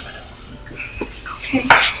with you in a minute. Okay.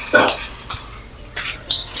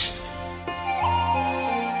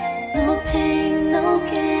 No pain, no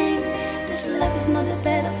gain. This life is not a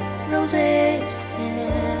bed of roses.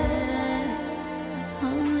 Yeah.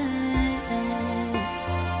 Oh, yeah.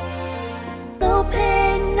 No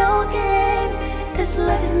pain, no gain. This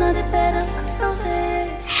life is not a bed of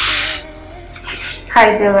roses.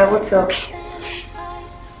 Hi Bella, what's up?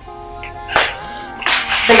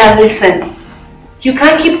 Bella, listen. You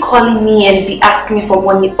can't keep calling me and be asking me for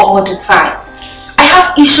money all the time. I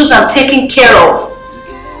have issues I'm taking care of.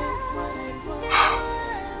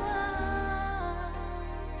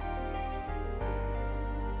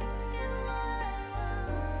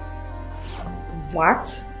 What?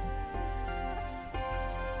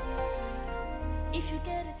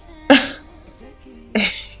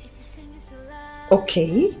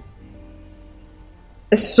 Okay.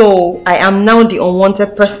 So I am now the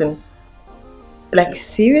unwanted person. Like,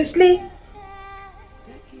 seriously?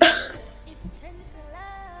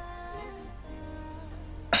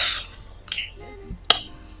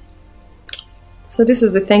 So this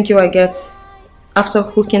is the thank you I get after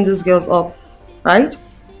hooking these girls up, right?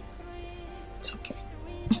 It's okay.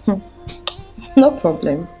 No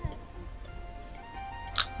problem.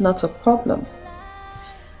 Not a problem.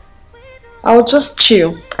 I'll just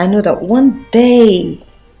chill. I know that one day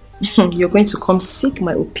you're going to come seek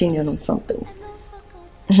my opinion on something.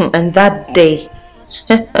 And that day,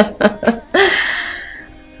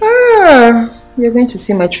 you're going to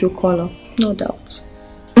see my true color, no doubt.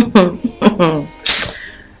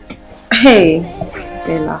 Hey,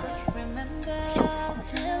 Bella. So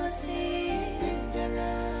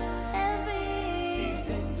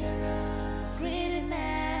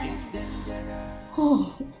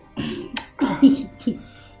oh.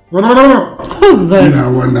 No. You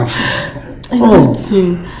are wonderful.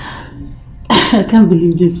 I can't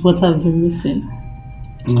believe this is what I've been missing.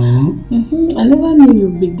 I never knew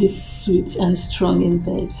you'd be this sweet and strong in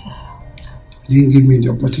bed. You didn't give me the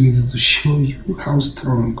opportunity to show you how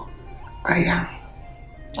strong I am.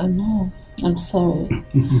 I know. I'm sorry.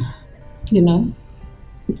 You know,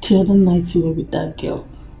 the other night you were with that girl.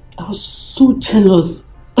 I was so jealous.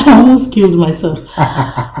 I almost killed myself.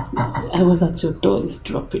 I was at your door, it's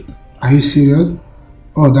dropping. Are you serious?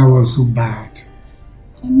 Oh, that was so bad.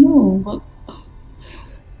 I know, but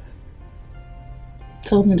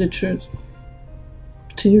tell me the truth.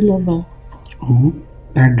 Do you love her? Oh,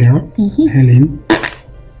 that girl? Helen?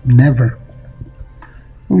 Never.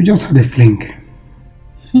 We just had a fling.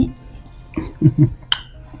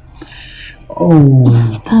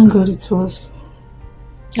 Oh. Thank God it was.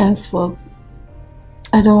 Henceforth,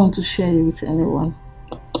 I don't want to share you with anyone.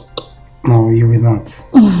 No, you will not.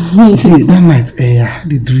 You see, that night I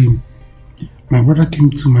had a dream. My brother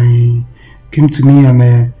came to me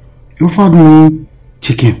and he offered me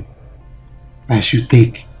chicken I should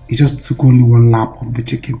take. He just took only one lap of the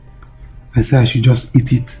chicken. I said I should just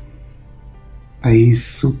eat it. That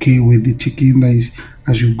he's okay with the chicken, that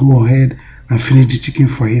I should go ahead and finish the chicken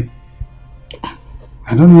for him.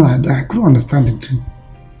 I don't know, I couldn't understand the dream.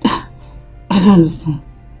 I don't understand.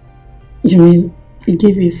 You mean he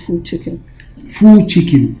gave you a full chicken? Full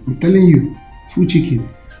chicken. I'm telling you. Full chicken.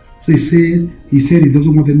 So he said he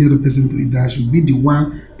doesn't want any other person to eat that. I should be the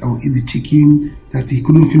one that will eat the chicken, that he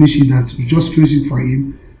couldn't finish it, that we just finish it for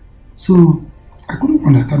him. So I couldn't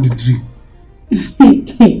understand the dream.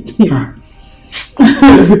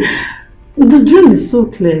 The dream is so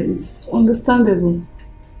clear, it's understandable.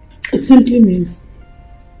 It simply means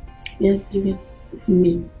he has given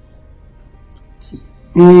me.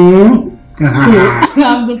 I'm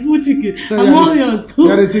the full chicken. So I'm all yours.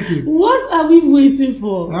 You're the chicken. What are we waiting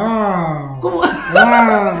for? Come on. Come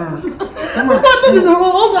on. No,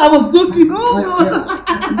 I was joking. Oh no,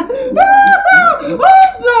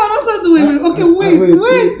 that's not the way. Okay, wait.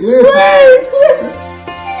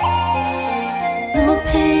 No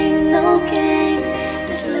pain, no gain.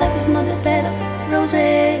 This life is not a bed of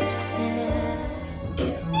roses.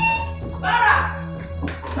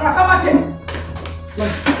 Sarah, come back here.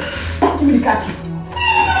 Give me the khaki.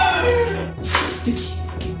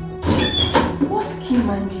 What's key,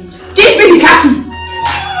 Mandy? Give me the khaki.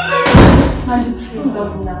 Mandy, please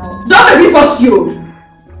don't now. Don't make me force you.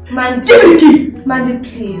 Mandy, give me the key. Mandy,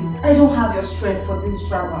 please. I don't have your strength for this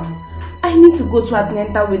drama. I need to go to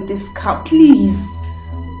Atlanta with this cow, please.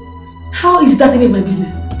 How is that any of my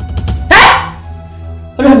business? Hey!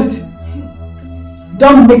 Let me have it.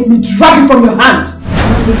 Don't make me drag it from your hand.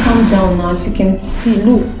 You calm down now, as you can see.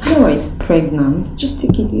 Look, Laura is pregnant. Just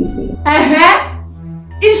take it easy.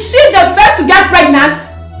 Is she the first to get pregnant?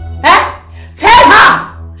 Tell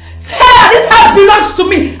her this house belongs to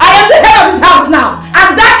me. I am the head of this house now.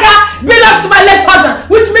 And that car belongs to my late husband,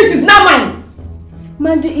 which means it's now mine.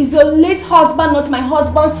 Mandy, is your late husband not my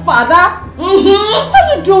husband's father? Why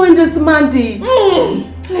are you doing this, Mandy?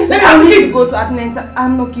 Please, I need to go to Atlanta.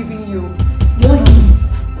 I'm not giving you.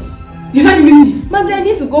 You're not giving me. Mandy, I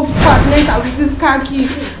need to go to Atlanta with this car key.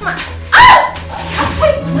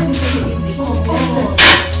 Mandy, take it easy.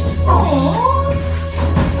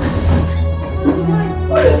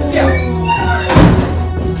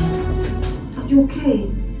 Are you okay?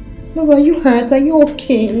 Laura, are you hurt? Are you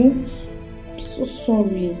okay? I'm so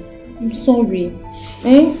sorry. I'm sorry.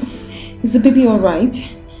 Is the baby alright?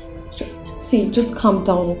 See, just calm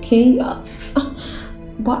down, okay?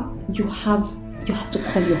 But you have to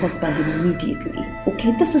call your husband immediately,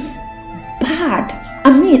 okay? This is bad. I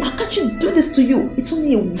mean, how can she do this to you? It's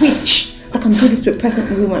only a witch that can do this to a pregnant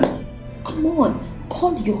woman. Come on,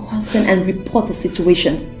 call your husband and report the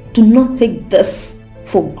situation. Do not take this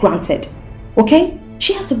for granted, okay?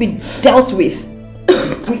 She has to be dealt with.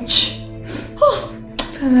 Witch.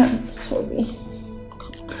 Sorry.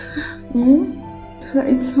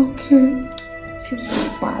 It's okay. I feel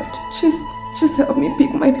so bad. Just help me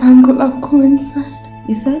pick my bangle. I'll go inside.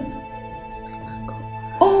 You said?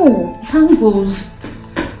 Oh, bangles.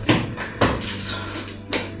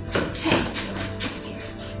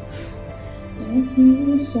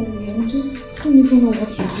 I'm sorry, I don't even know what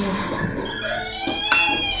to do.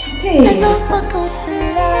 Hey! I don't forget to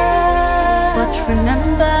love, but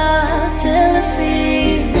remember, jealousy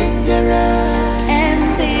is dangerous.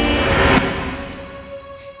 Envy.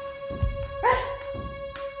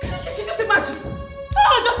 Just imagine.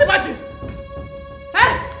 Oh, just imagine.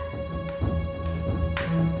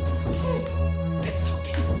 It's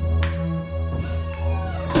okay.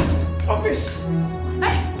 Promise.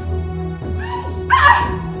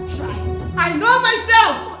 I know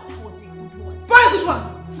myself. That was a good one. Very good one.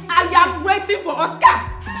 I am waiting for Oscar.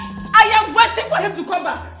 I am waiting for him to come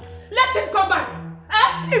back. Let him come back.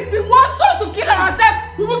 If he wants us to kill ourselves,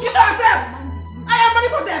 we will kill ourselves. I am ready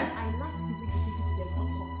for them.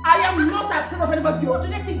 I am not afraid of anybody. What do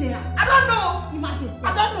they think they are? I don't know. Imagine.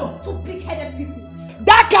 I don't know. Two big-headed people.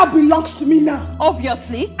 That car belongs to me now.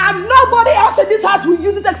 Obviously. And nobody else in this house will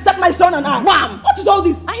use it except my son and I. Wham! What is all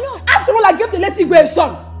this? I know. After all, I gave the late Igwe a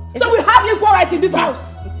son. So we have equal rights in this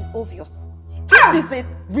house. It is obvious. This is a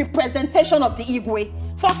representation of the Igwe.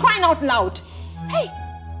 For crying out loud. Hey,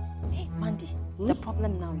 Mandy, the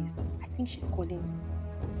problem now is, I think she's calling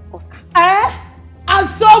Oscar. And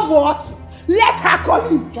so what? Let her call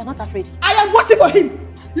him. You're not afraid? I am waiting for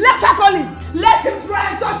him. Let her call him. Let him try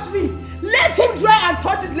and touch me. Let him try and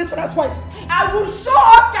touch his late father's wife. I will show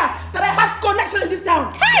Oscar that I have connection in this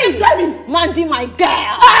town. Hey! Try me. Mandy, my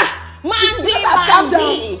girl. Mandy,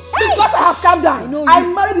 Because I have calmed down. I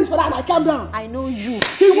married his father and I calmed down. I know you.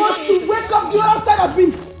 He wants to wake up the other side of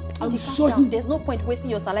me. I will show him. There's no point wasting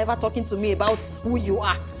your saliva talking to me about who you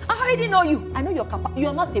are. I already know you. I know you're capable.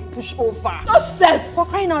 You're not a pushover. Nonsense. For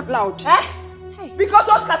crying out loud. Because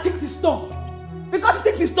Oscar thinks he's strong. Because he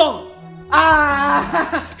thinks he's strong.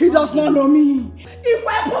 He does not know me. If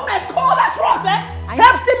I put my call across,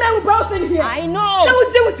 hefty men will bounce in here. I know. They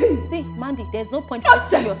will deal with him. See, Mandy, there's no point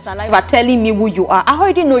wasting your saliva telling me who you are. I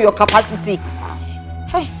already know your capacity.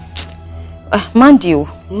 Hey, Mandy,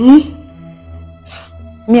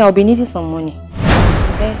 me, I'll be needing some money.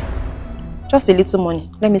 Okay? Just a little money.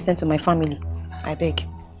 Let me send to my family. I beg.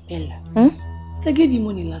 Bella, I gave you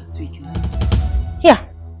money last week. Here.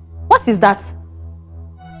 What is that?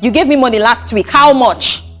 You gave me money last week. How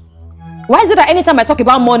much? Why is it that anytime I talk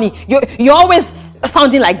about money, you're always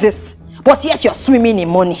sounding like this? But yet you're swimming in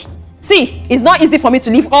money. See, it's not easy for me to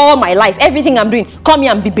live all my life. Everything I'm doing, come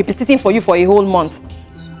here and be babysitting for you for a whole month.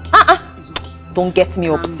 Don't get me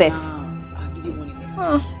upset. I'll give you money next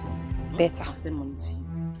week. Better. I'll send money to you.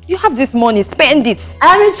 You have this money, spend it.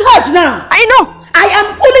 I am in charge now. I know. I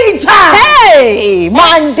am fully in charge. Hey,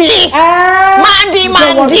 Mandy.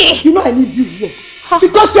 Mandy. You know I need you here.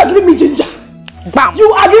 Because you are giving me ginger. Bam.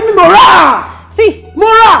 You are giving me morale. See,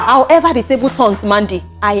 morale. However the table turns, Mandy,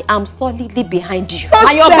 I am solidly behind you.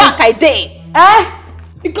 On your back, I dare.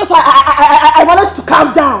 Because I managed to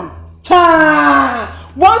calm down.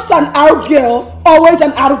 Once an out girl, always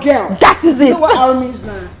an out girl. That is it. You know what out means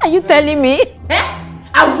now? Are you telling me?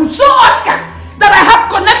 I will show Oscar that I have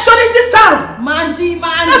connection in this town. Mandy.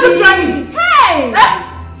 Doesn't try me. Hey.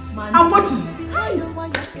 I'm watching.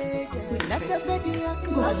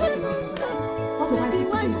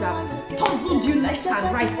 Tozzled you left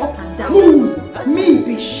and right, up and down. Who? Me,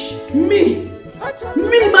 bish. Me,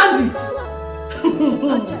 Mandy.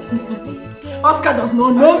 Oscar does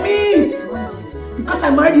not know me. Because I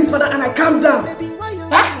married his father and I calmed down.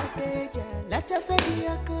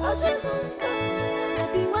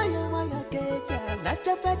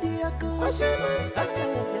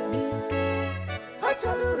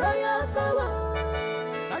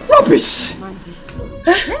 Rubbish! Mandy.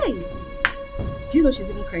 Hey! Do you know she's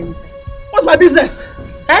even crying inside? What's my business?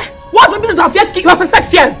 What's my business to have her fake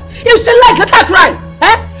tears? If she likes, let her cry.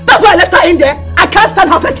 That's why I left her in there. I can't stand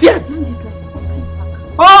her fake tears. Mandy's like, Oscar is back.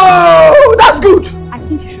 Oh, that's good. I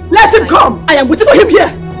think you should let him come. I am waiting for him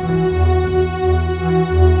here.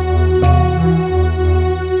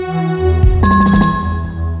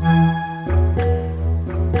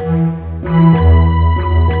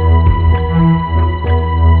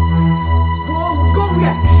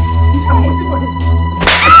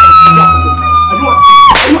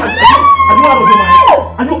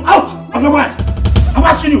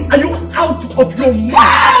 Of your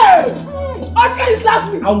mind! Oscar, he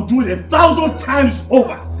slapped me! I will do it 1,000 times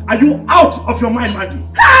over. Are you out of your mind, Mandy?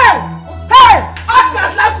 Hey!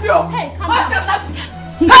 Oscar slapped me! Hey, calm Oscar down. slapped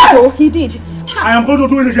me! He did. I am going to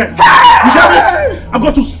do it again. Hey! You hear me? I'm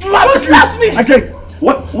going to slap you! Slapped me! Again.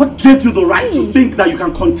 What gave you the right to think that you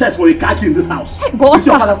can contest for a khaki in this house? Hey, but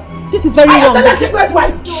Oscar, this is very wrong.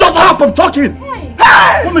 Shut up! I'm talking!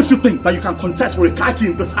 Hey! What makes you think that you can contest for a khaki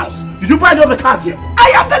in this house? Did you buy any other cars here?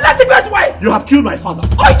 I am the Latin's wife! You have killed my father.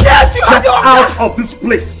 Oh yes, you have your uncle! Out of this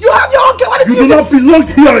place! You have your uncle! Why did you do not belong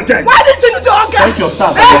here again! Why didn't you use your uncle? Thank your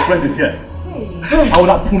stars that your friend is here. I would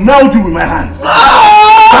have pummeled you with my hands.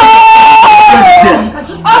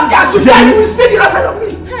 Oscar, today you will see the other side of me!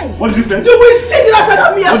 What did you say? You will see the other side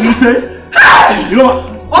of me! What did you say? You know what?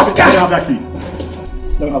 Oscar! Let me have that key.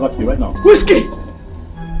 Let me have that key right now. Whiskey!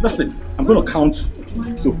 Listen, I'm going to count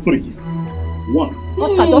to 3. 1.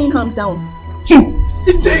 Oscar, just calm down. 2.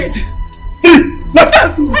 Indeed. 3. Let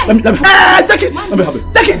me have it. Take it. Let me have it.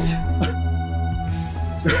 Take it.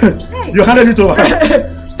 You handed it over.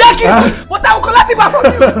 Take it. But I will collect it back from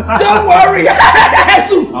you. Don't worry.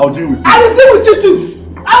 I'll deal with you. I will deal with you too.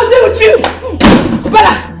 I will deal with you.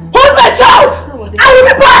 Bella, hold my child. I will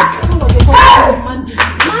be back. Mandy.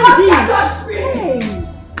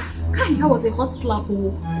 Hey. That was a hot slap.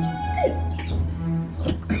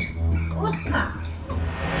 Oscar.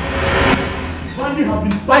 Mandy has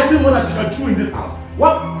been biting more than she can chew in this house.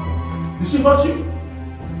 What? Did she touch you?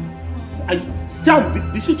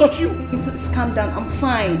 Did she touch you? Please calm down. I'm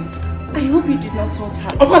fine. I hope you did not touch her.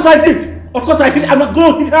 Of course I did. Of course I did. I'm not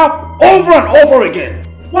going to hit her over and over again.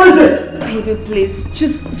 What is it? Baby, please.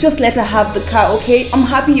 Just let her have the car, okay? I'm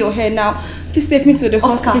happy you're here now. Please take me to the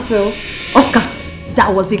hospital. Oscar,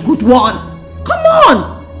 that was a good one. Come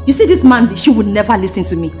on. You see this Mandy, she would never listen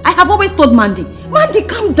to me. I have always told Mandy,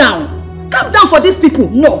 calm down. Calm down for these people.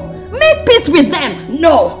 No. Make peace with them.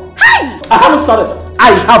 No. Hey! I haven't started.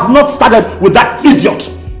 I have not started with that idiot.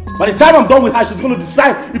 By the time I'm done with her, she's going to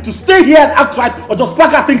decide if to stay here and act right or just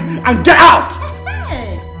pack her things and get out.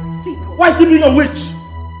 See, why is she being a witch?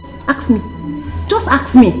 Ask me. Just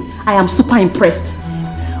ask me. I am super impressed.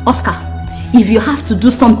 Oscar, if you have to do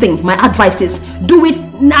something, my advice is do it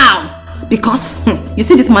now. Because, you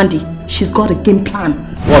see this Mandy, she's got a game plan.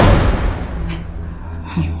 What?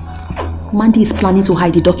 Mandy is planning to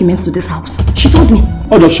hide the documents to this house. She told me.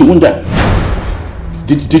 Oh no, she won't dare.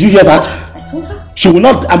 Did you hear that? I told her. She will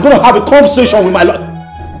not. I'm going to have a conversation with my lawyer.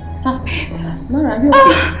 Nora, are you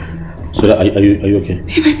okay? So are you okay?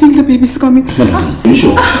 Babe, I think the baby's coming. No. Are you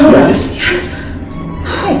sure? Yes.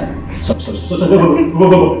 So, I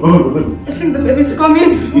think the baby's coming.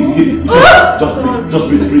 Easy. Just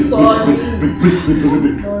breathe.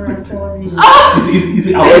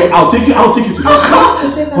 Easy. I'll take you to the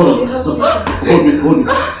hospital. Hold on. Just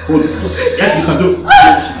hold me. Just, yeah, you can do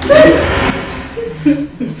it.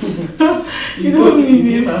 You don't mean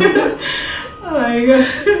this. Oh my God.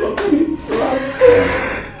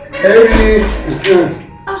 Hey,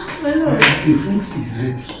 my lord. the food is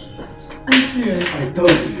ready. Are you serious? I told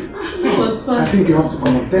you. It was fun. I think you have to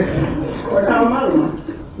come and test it.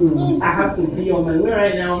 I have to be on my way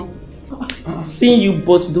right now. Seeing you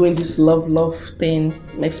both doing this love thing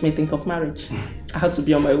makes me think of marriage. I have to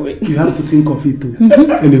be on my way. You have to think of it too.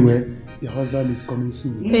 Anyway, your husband is coming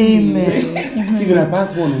soon. Amen. Even I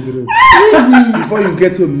passed one on the road. Before you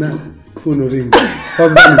get home now, phone will ring.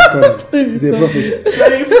 Husband is coming. It's a prophecy. It's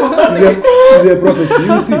a prophecy.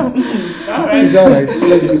 You see. It's alright.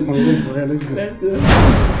 Let's go. Let's go.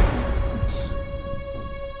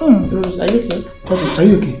 Rose, are you okay? Okay. Are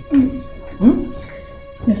you okay?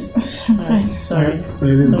 Yes, I'm fine. Sorry. Alright,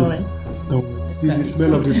 let's go. Alright. Don't worry. See the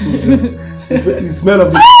smell of the food. The smell of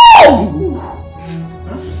the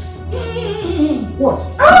What?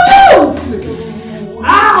 Ow!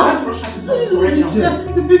 Jen.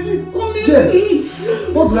 The baby's coming. Jen.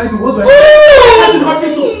 What do I do?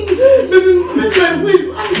 Baby,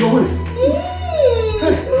 Your waist.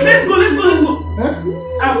 Let's go. Huh?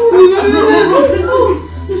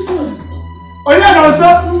 Oh yeah, now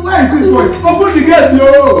sir. Where is this boy? Open the gate, yo.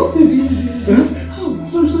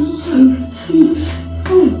 Sorry.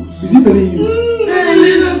 Is he belling you?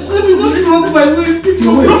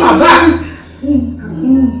 Your waist.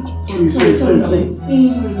 Sorry.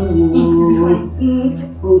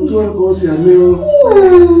 Oh, 12 goes here, Leo.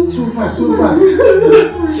 So fast. Sorry.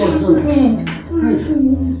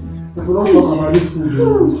 If we don't talk about this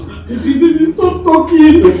food, Baby, stop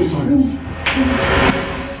talking.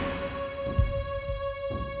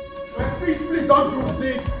 My priest, please don't do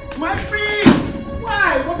this. My priest!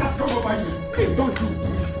 Why? What has come over you? Please don't do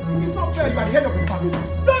this. It's not fair. You are the head of the family.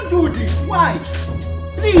 Don't do this. Why?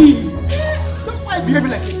 Please. Don't why behave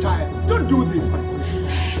like a child. Don't do this, my priest.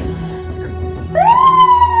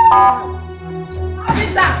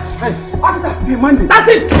 Officer! Hey, Mandy. That's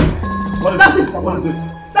it! What is this?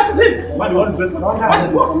 That is it! What is this? What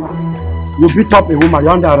is what? You beat up a woman.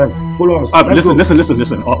 You're under arrest. Follow us.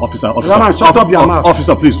 Listen, officer. Raman, shut up your mouth.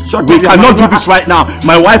 Officer, please. We cannot do this right now.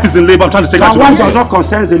 My wife is in labor. I'm trying to take her to the Your wife hospital. does not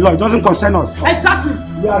concern the law. It doesn't concern us. Exactly.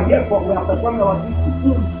 We are performing our duty.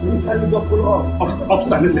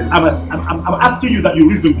 Officer, listen. I'm asking you that you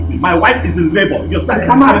reason with me. My wife is in labor. You can't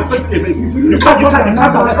arrest me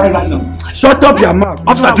right now. Shut up your mouth.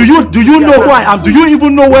 Officer, do you know who I am? Do you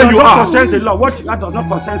even know where you are? That concerns the law. What that does not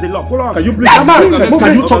concern the law. Follow us. Can you please?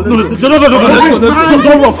 Can you talk? No.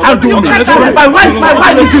 Don't handle me. My wife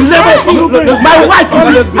is in labor. My wife is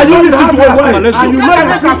in labor. Are you listening to my wife? And you know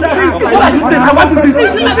it's not.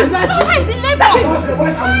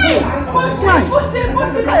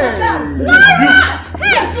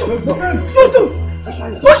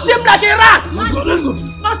 Push him like a rat!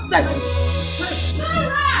 Nonsense!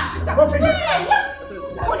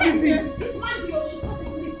 What is this?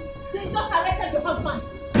 They just arrested your husband.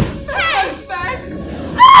 Hey, man!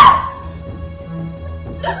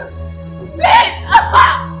 Babe!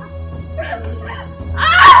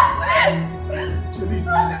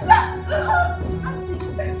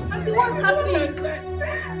 Auntie, what's happening?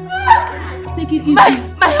 Take it easy.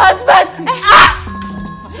 My husband!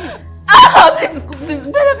 Please,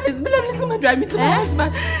 Bella, come and drive me to my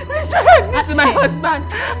husband. Please drive me to my husband.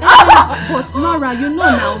 But Nora, you know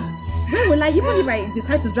now. Where will I, even if I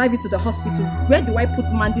decide to drive you to the hospital, where do I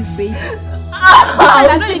put Mandy's baby?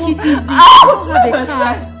 Take it easy. Don't have a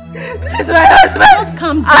car. Please, my husband. Just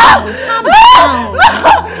calm down.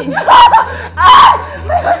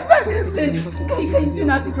 Can you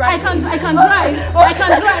not drive? I can drive.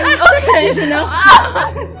 Okay. Easy now.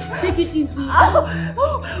 Take it easy. My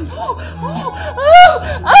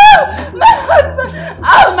husband.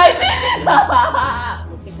 My baby.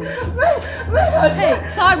 Hey,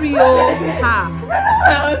 sorry, My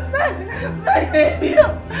husband. My baby.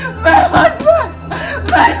 My husband.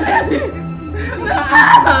 My baby.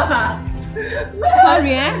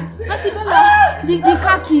 Sorry, Auntie Bella, the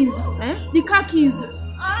car keys. The car keys.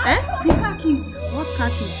 The car keys. What car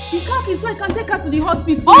keys? The car keys so I can take her to the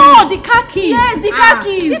hospital. Oh, the car keys. Yes, the car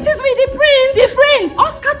keys. It is with the prince. The prince.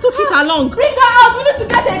 Oscar took it along. Bring her out. We need to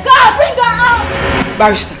get a car. Bring her out.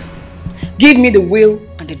 Barrister, give me the will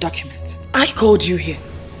and the document. I called you here.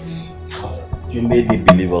 You made me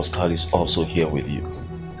believe Oscar is also here with you.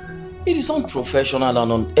 It is unprofessional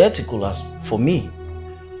and unethical as for me,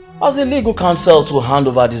 as a legal counsel, to hand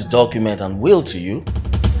over this document and will to you.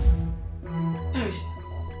 Barrister,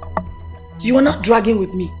 you are not dragging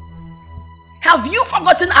with me. Have you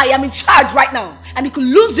forgotten I am in charge right now and you could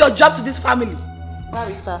lose your job to this family?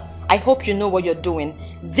 Barrister, I hope you know what you're doing.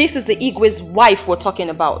 This is the Igwe's wife we're talking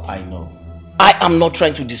about. I know. I am not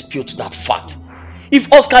trying to dispute that fact. If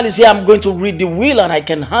Oscar is here, I'm going to read the will and I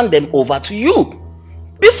can hand them over to you.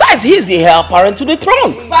 Besides, he is the heir apparent to the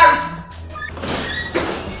throne. Barrister.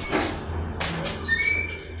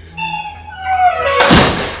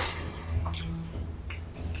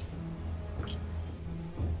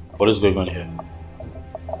 What is going on here?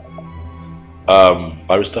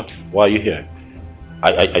 Barrister, why are you here?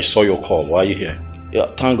 I saw your call. Why are you here? Yeah,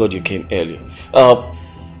 thank God you came early.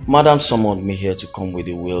 Madam summoned me here to come with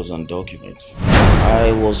the wills and documents.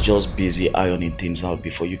 I was just busy ironing things out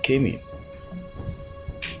before you came in.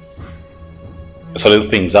 Sorting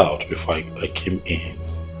things out before I came in.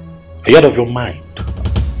 Are you out of your mind?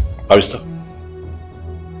 Barrister,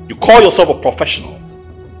 you call yourself a professional.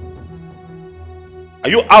 Are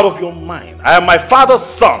you out of your mind? I am my father's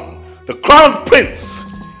son, the crowned prince,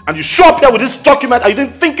 and you show up here with this document and you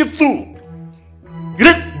didn't think it through. You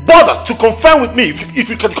didn't bother to confirm with me if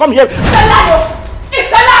you can come here. It's a lie! It's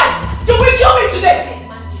a lie! You will kill me today!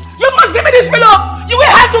 You must give me this will up! You will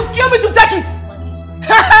have to kill me to take it!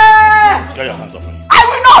 Get your hands off me. I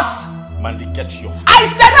will not! Mandy, get your... I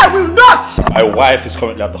said I will not! My wife is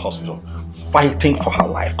currently at the hospital, fighting for her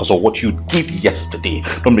life because of what you did yesterday.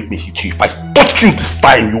 Don't make me hit you. If I touch you this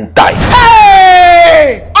time, you'll die.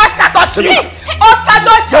 Hey! Oscar touched me! Oscar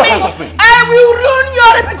touched me! I will ruin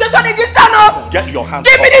your reputation in this town! Get your hands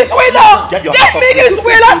Give off me this will up! Get your Give hands off me this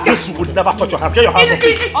will, Oscar! This would never touch your hands. Get your hands off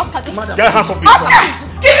me. Oscar, Get your hands off me. Oscar!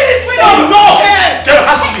 Give me this will up! No! Get your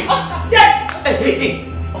hands off me. Oscar, get! Hey!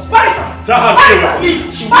 Barrister! Barrister,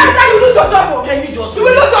 please! Barrister, you lose your job! Can you just... You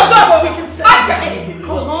will lose your job! We can say... Come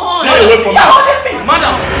on! Stay away from me! You're holding me!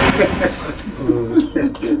 Madam!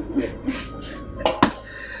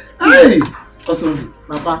 Hey! Awesome,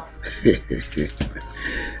 Papa.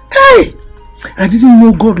 Hey! I didn't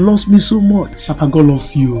know God loves me so much. Papa, God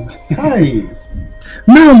loves you. Hey!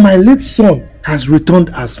 Now my late son has returned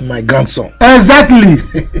as my grandson. Exactly!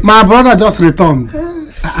 My brother just returned.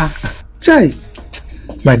 Chai,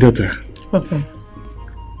 my daughter. Papa.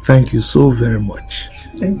 Thank you so very much.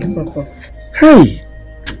 Thank you, Papa. Hey!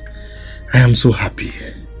 I am so happy.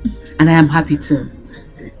 And I am happy too.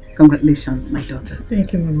 Congratulations, my daughter.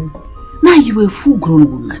 Thank you, Mama. Now you are a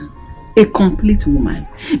full-grown woman. A complete woman.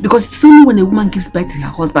 Because it's only when a woman gives birth to her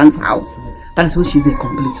husband's house that is when she's a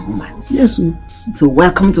complete woman. Yes, sir. So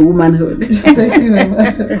welcome to womanhood. Thank you,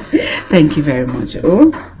 Mama. Thank you very much.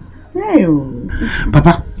 Oh. Hey.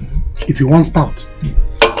 Papa, if you want stout,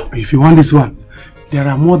 if you want this one, there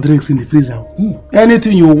are more drinks in the freezer.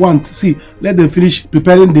 Anything you want, see, let them finish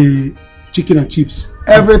preparing the chicken and chips.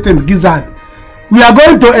 Everything, gizzard. We are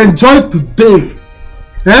going to enjoy today.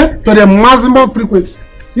 To the maximum frequency.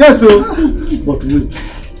 Yes, sir. But wait.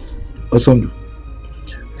 Osondu,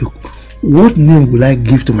 look, what name will I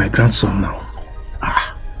give to my grandson now?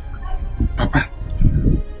 Papa,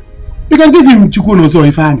 you can give him Chukwuno so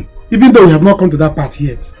Ifeanyi, even though we have not come to that part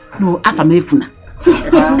yet. No, Afamefuna.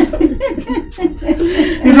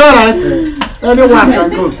 It's alright. Anyone can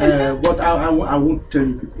go. But I won't tell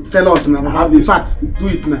you people. Tell us now. Have this fact. Do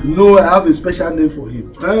it now. No, I have a special name for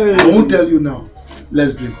him. Hey. I won't tell you now.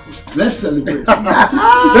 Let's drink first. Let's celebrate. Drink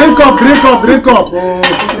up, drink up, drink up. Oh,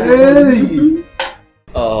 hey.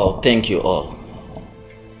 Oh, thank you all.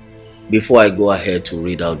 Before I go ahead to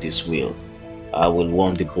read out this will, I will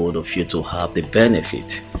want the both of you to have the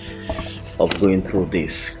benefit of going through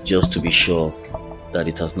this, just to be sure that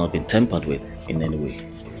it has not been tampered with in any way.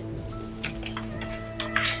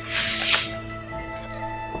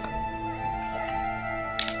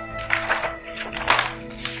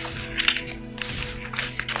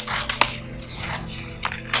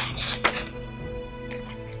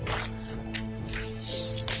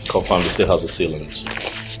 Confirm it still has a seal on it.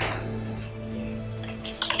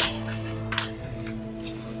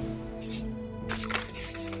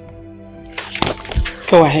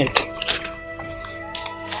 Go ahead.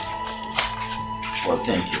 Well,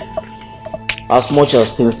 thank you. As much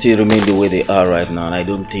as things still remain the way they are right now, and I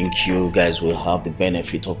don't think you guys will have the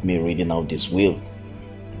benefit of me reading out this will.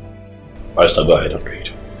 Barrister, go ahead and read.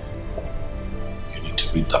 You need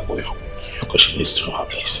to read that will, because she needs to know her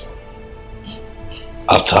place.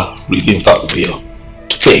 After reading that will,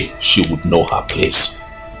 today she would know her place.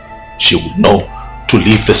 She would know to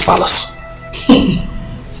leave this palace.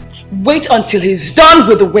 Wait until he's done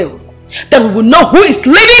with the will. Then we will know who is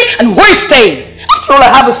leaving and who is staying. After all, I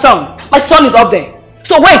have a son. My son is up there.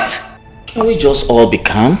 So wait. Can we just all be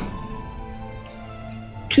calm?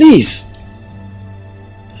 Please.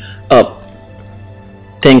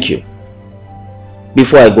 Thank you.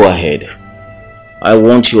 Before I go ahead, I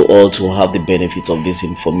want you all to have the benefit of this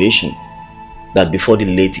information that before the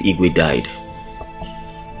late Igwe died,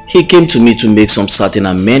 he came to me to make some certain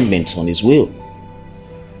amendments on his will.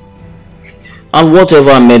 And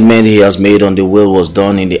whatever amendment he has made on the will was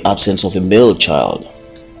done in the absence of a male child.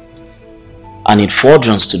 And in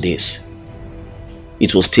furtherance to this,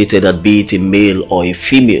 it was stated that be it a male or a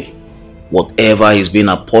female, whatever is being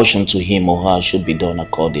apportioned to him or her should be done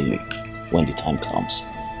accordingly when the time comes.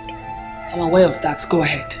 I'm aware of that. Go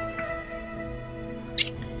ahead.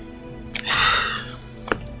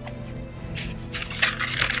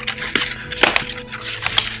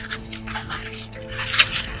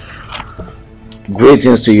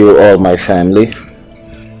 Greetings to you all, my family,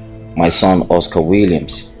 my son Oscar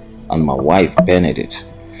Williams, and my wife Benedict,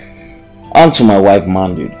 and to my wife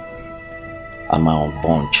Mandu, and my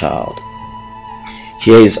unborn child.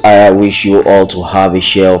 Here is I wish you all to have a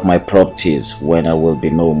share of my properties when I will be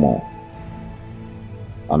no more.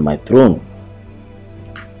 On my throne,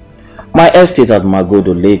 my estate at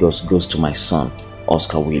Magodo, Lagos goes to my son,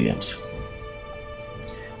 Oscar Williams.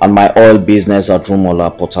 And my oil business at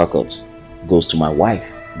Rumola, Port Harcourt goes to my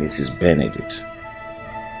wife, Mrs. Benedict.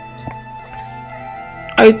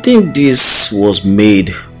 I think this was made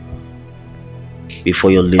before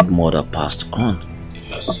your late mother passed on.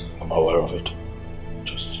 Yes, I'm aware of it.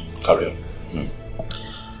 Just carry on.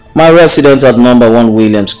 My residence at number 1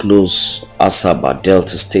 Williams Close, Asaba,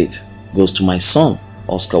 Delta State goes to my son,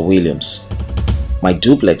 Oscar Williams. My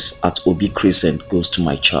duplex at Obi Crescent goes to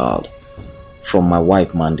my child, from my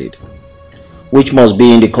wife Mandate, which must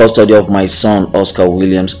be in the custody of my son, Oscar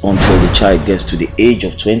Williams, until the child gets to the age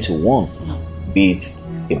of 21, be it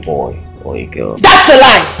a boy or a girl. That's a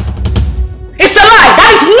lie! It's a lie!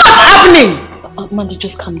 That is not happening! Mandy,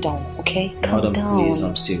 just calm down, okay? Calm down. Please,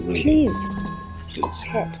 I'm still reading. Please. Go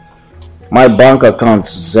ahead. My bank account,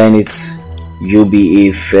 Zenith,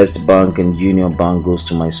 UBA, First Bank, and Union Bank goes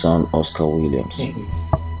to my son, Oscar Williams.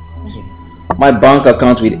 My bank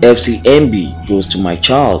account with FCMB goes to my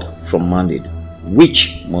child from Mandate,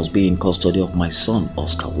 which must be in custody of my son,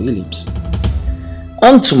 Oscar Williams.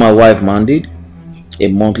 And to my wife, Mandate, a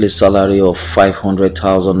monthly salary of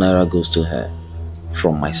 500,000 naira goes to her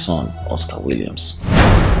from my son, Oscar Williams.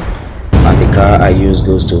 And the car I use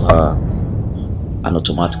goes to her and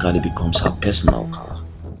automatically becomes her personal car.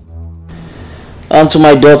 And to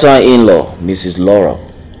my daughter-in-law, Mrs. Laura,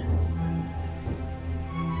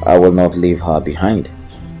 I will not leave her behind.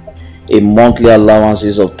 A monthly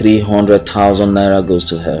allowances of 300,000 naira goes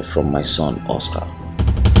to her from my son, Oscar.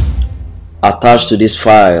 Attached to this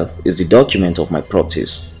file is the document of my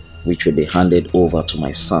properties, which will be handed over to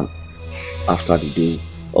my son after the day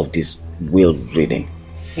of this will reading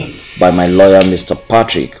by my lawyer, Mr.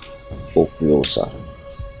 Patrick Okwiosa,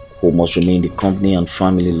 who must remain the company and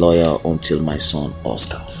family lawyer until my son,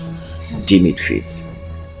 Oscar, deem it fit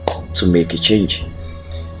to make a change.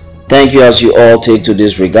 Thank you as you all take to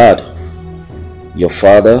this regard. Your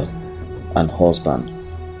father and husband,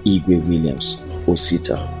 Igwe Williams,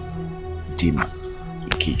 Osita, Dima,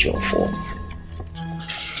 Ikijo 4.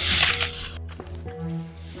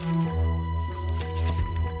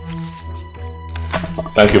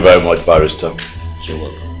 Thank you very much, Barrister. You're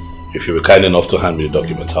welcome. If you were kind enough to hand me the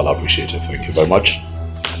documents, I'll appreciate it. Thank you very much.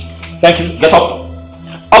 Thank you. Get up.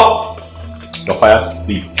 Up. No fire.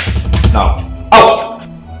 Leave. Now. Out.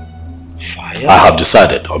 Fire? I have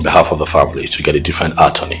decided on behalf of the family to get a different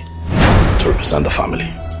attorney to represent the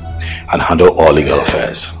family and handle all legal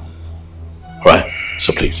affairs. Alright?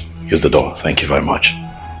 So please, use the door. Thank you very much.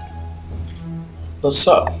 But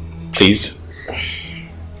sir, please.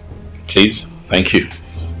 Please. Thank you.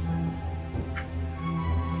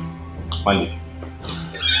 Mandy.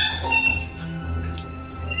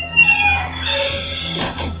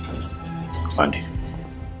 Mandy,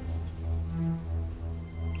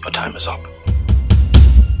 your time is up.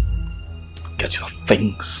 Get your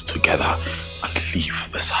things together and leave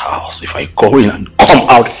this house. If I go in and come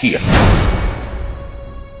out here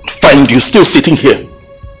and find you still sitting here,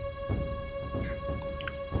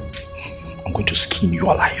 I'm going to skin you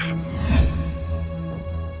alive.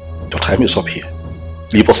 Your time is up here.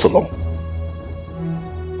 Leave us alone.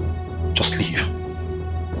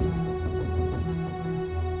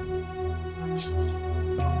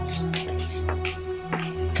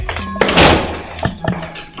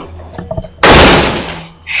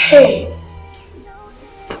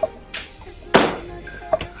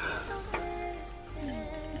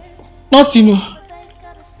 Nothing.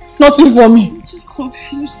 Nothing for me. I'm just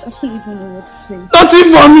confused. I don't even know what to say. Nothing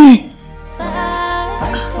for me.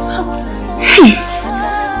 Hey.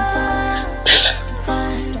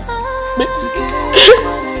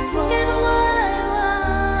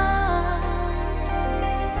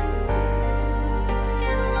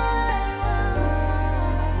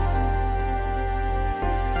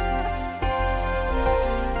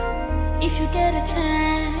 If you get a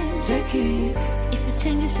chance, take it. If it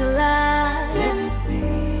changes your life, let it be.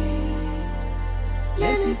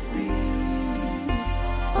 Let it be.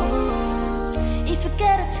 Oh, if you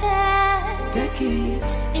get a chance, take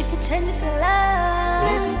it. If it changes your life,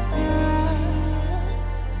 let it be.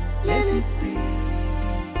 Let it be.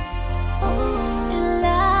 Oh, in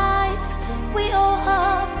life we all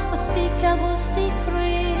have unspeakable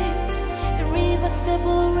secrets,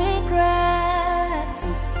 irreversible regrets.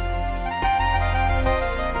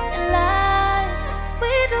 In life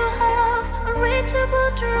we do have unreachable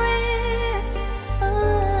dreams.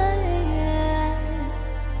 Oh,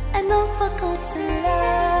 yeah. And unforgotten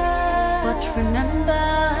love. But remember,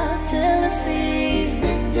 jealousy is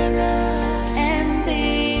dangerous.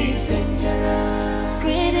 Envy is dangerous.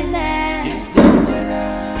 Greediness is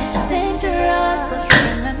dangerous. It's dangerous. But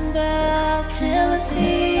remember,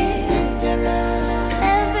 jealousy is dangerous.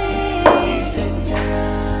 Envy is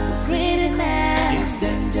dangerous. Greediness is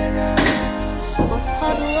dangerous. But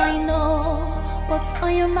how do I know what's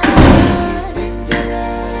on your mind? It's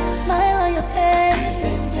dangerous. Smile on your face. It's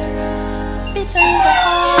dangerous. Bitter in the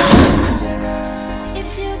heart. If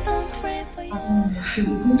you don't pray for you.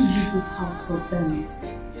 We're going to leave this house for them.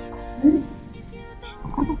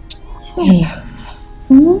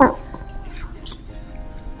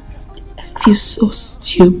 I feel so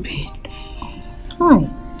stupid. Why?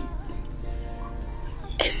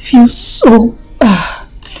 I feel so bad.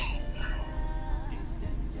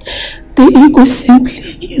 The ego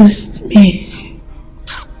simply used me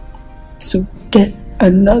to get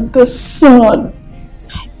another son.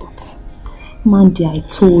 But, Mandy, I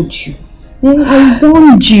told you. I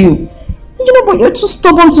warned you. You know, but you're too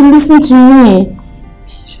stubborn to listen to me.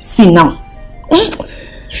 See now.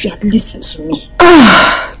 If you had listened to me.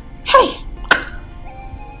 Hey.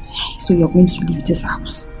 So you're going to leave this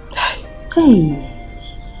house. Hey.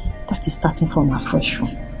 That is starting from a fresh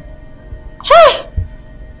one. Hey.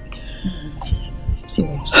 See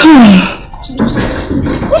where you're starting.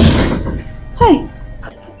 Hey.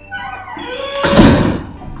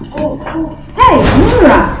 Hey,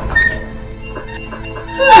 Nora.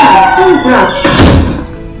 Congrats.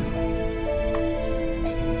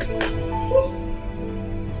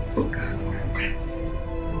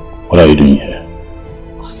 What are you doing here?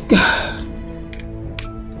 Oscar.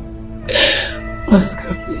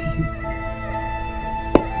 Oscar, please.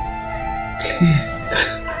 Please.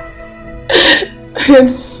 I am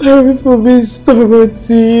sorry for being stubborn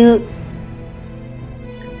to you.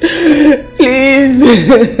 Please.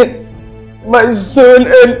 My son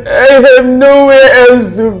and I have nowhere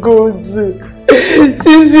else to go to.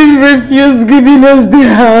 Since he refused giving us the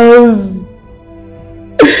house.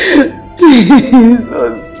 Please,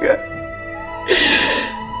 Oscar.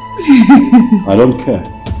 I don't care.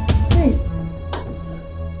 Hey.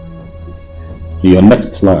 In your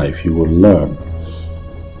next life, you will learn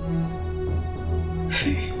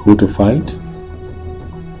who to fight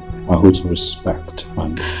and who to respect.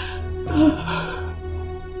 And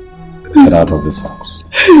get out of this house.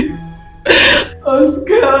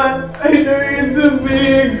 Oscar, I know you to be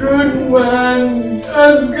a good man.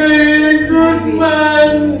 Oscar, you're a good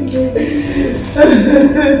man.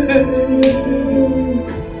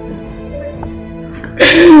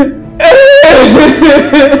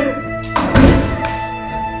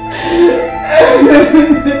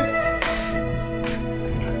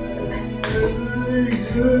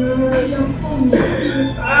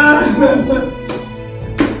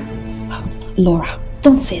 Laura,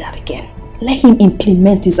 don't say that again. Let him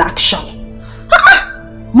implement his action.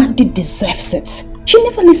 Mandy deserves it. She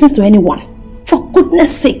never listens to anyone. For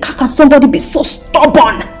goodness sake, how can somebody be so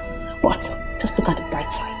stubborn? But just look at the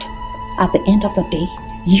bright side. At the end of the day,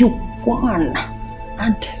 you won.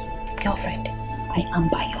 And girlfriend, I am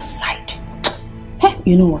by your side. Hey,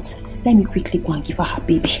 you know what? Let me quickly go and give her her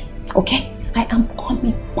baby. Okay? I am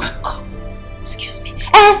coming back. Excuse me.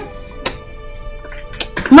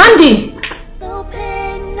 Mandy! No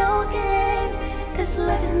pain, no gain. This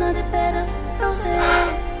life is not a bed of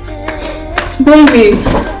roses. Baby!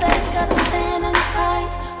 But I gotta stand and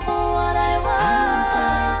fight for what I want.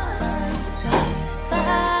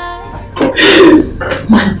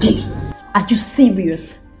 Mandy, are you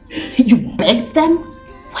serious? You begged them?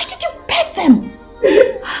 Why did you beg them?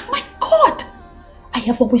 My God!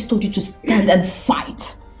 have always told you to stand and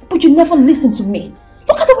fight, but you never listen to me.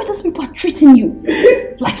 Look at the way these people are treating you.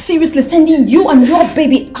 Like seriously, sending you and your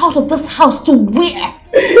baby out of this house to where?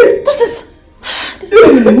 This is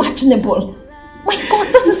unimaginable. My God,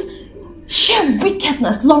 this is sheer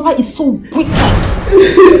wickedness. Laura is so wicked.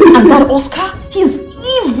 And that Oscar, he's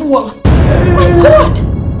evil. My God,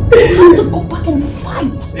 you have to go back and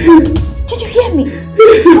fight. Did you hear me?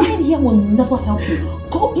 Crying here will never help you.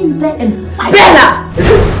 Go in there and fight. Bella!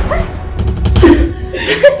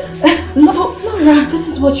 So, Laura, this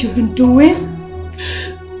is what you've been doing?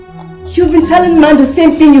 You've been telling man the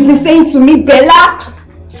same thing you've been saying to me, Bella?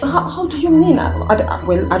 How do you mean?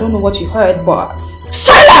 Well, I don't know what you heard, but...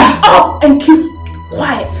 Shut up and keep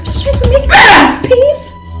quiet. Just trying to make peace.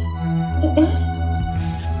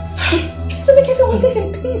 Trying to make everyone live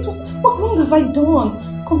in peace. What wrong have I done?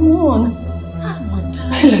 Come on.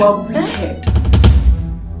 You are wicked.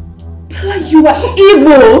 Bella, you are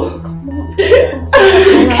evil. Come on.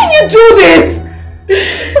 Can you do this?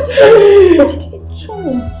 What did he do?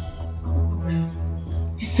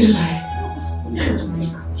 It's a lie.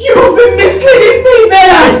 You've been misleading me,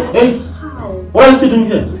 Bella. Hey, what are you still doing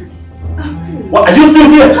here? What, are you still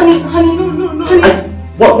here? Honey,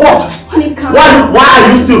 What? Honey, calm down. Why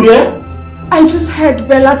are you still here? I just heard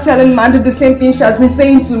Bella telling Mandy the same thing she has been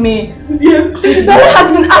saying to me. Yes. Bella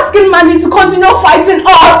has been asking Mandy to continue fighting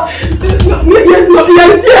us. Yes.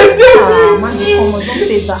 Mandy, come on, don't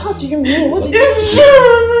say that. How do you mean? It's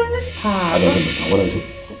true. I don't understand. What are you doing?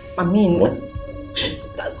 I mean,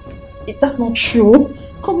 that's not true.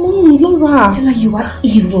 Come on, Laura. Bella, you are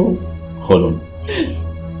evil. Hold on.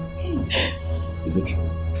 Is it true?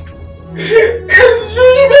 It's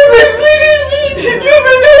true, you've been misleading me. You've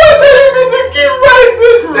been telling me to keep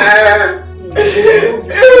fighting them.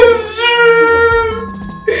 It's true.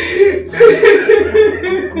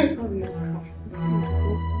 I'm sorry, Oscar.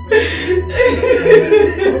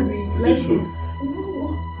 Is it true?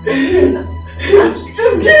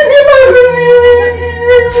 Just give me my baby.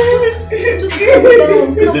 Just calm down.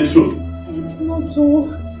 Is it true? It's not so.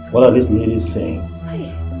 What are these ladies saying?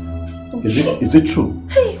 Is it true?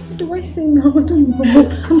 Hey, what do I say now? I don't even know.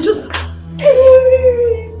 I'm just...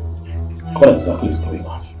 What exactly is going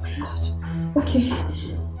on? Oh my God. Okay.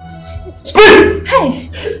 Speak! Hey!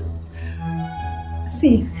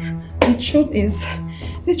 See, the truth is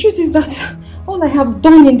that all I have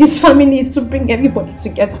done in this family is to bring everybody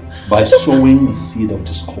together. By sowing the seed of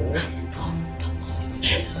discord? No, that's not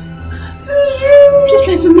it. I'm just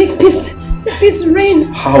trying to make peace reign.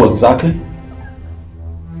 How exactly?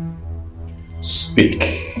 Speak.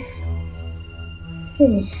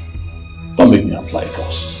 Hey. Don't make me apply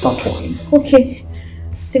force. Start talking. Okay.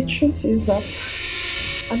 The truth is that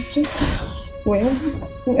I'm just... Well,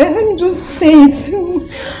 let me just say it.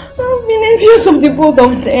 I've been envious of the both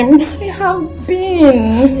of them. I have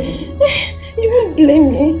been. You won't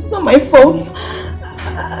blame me. It's not my fault.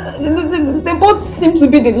 They both seem to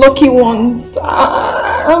be the lucky ones.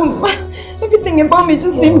 Everything about me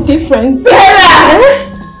just seemed different.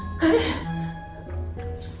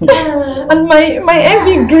 And my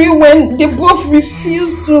envy grew when they both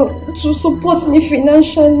refused to support me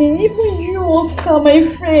financially. Even you, Oscar, my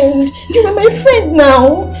friend. You were my friend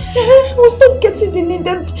now. I was not getting the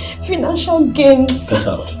needed financial gains. Get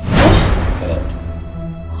out. Get out.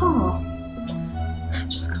 Huh.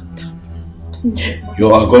 Just calm down.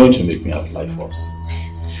 You are going to make me apply force.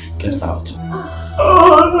 Get out.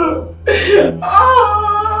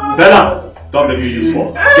 Bella! Don't make me use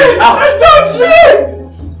force. Get out! Don't touch me!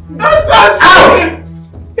 Don't touch me!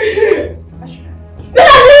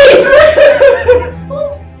 Bella, leave!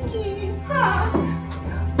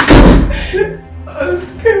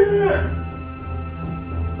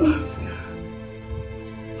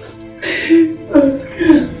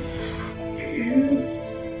 Oscar.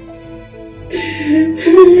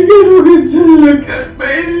 You don't need to look at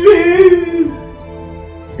my face.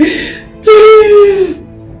 Please.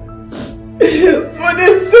 For the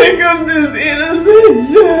sake of this innocent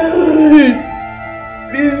child,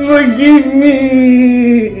 please forgive me.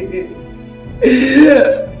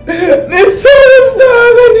 This child is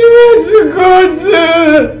not anywhere to go to.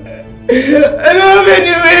 I don't have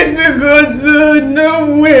anywhere to go to.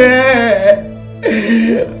 Nowhere.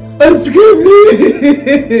 Oscar, please.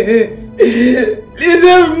 Please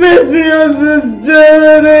have mercy on this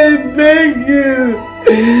child. I beg you.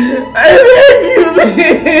 I beg you,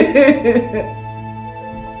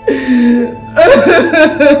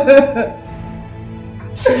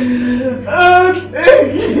 oh,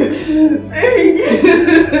 thank you. Thank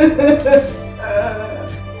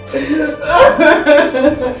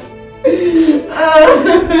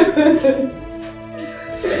you.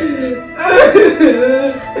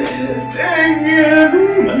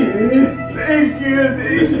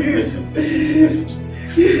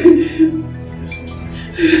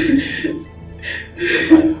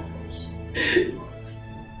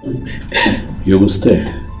 You will stay.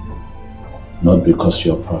 Not because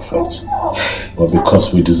you're perfect, but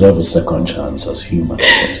because we deserve a second chance as humans.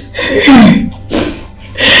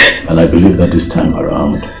 And I believe that this time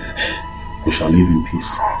around, we shall live in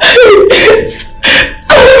peace.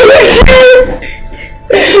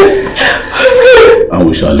 And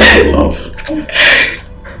we shall live in love.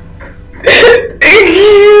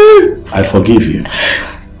 I forgive you.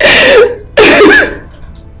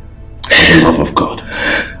 For the love of God.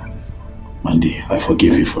 Mandy, I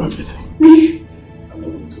forgive you for everything.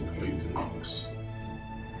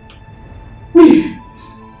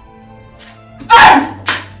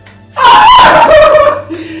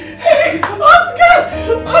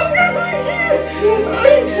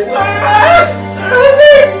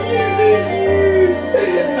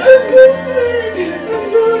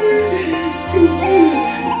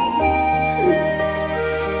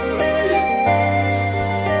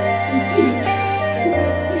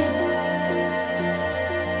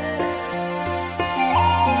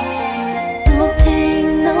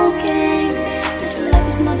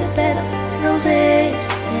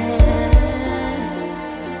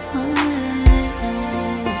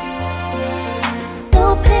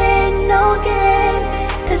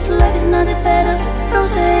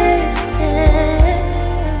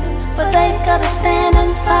 But I gotta stand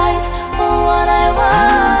and fight for what I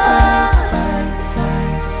want.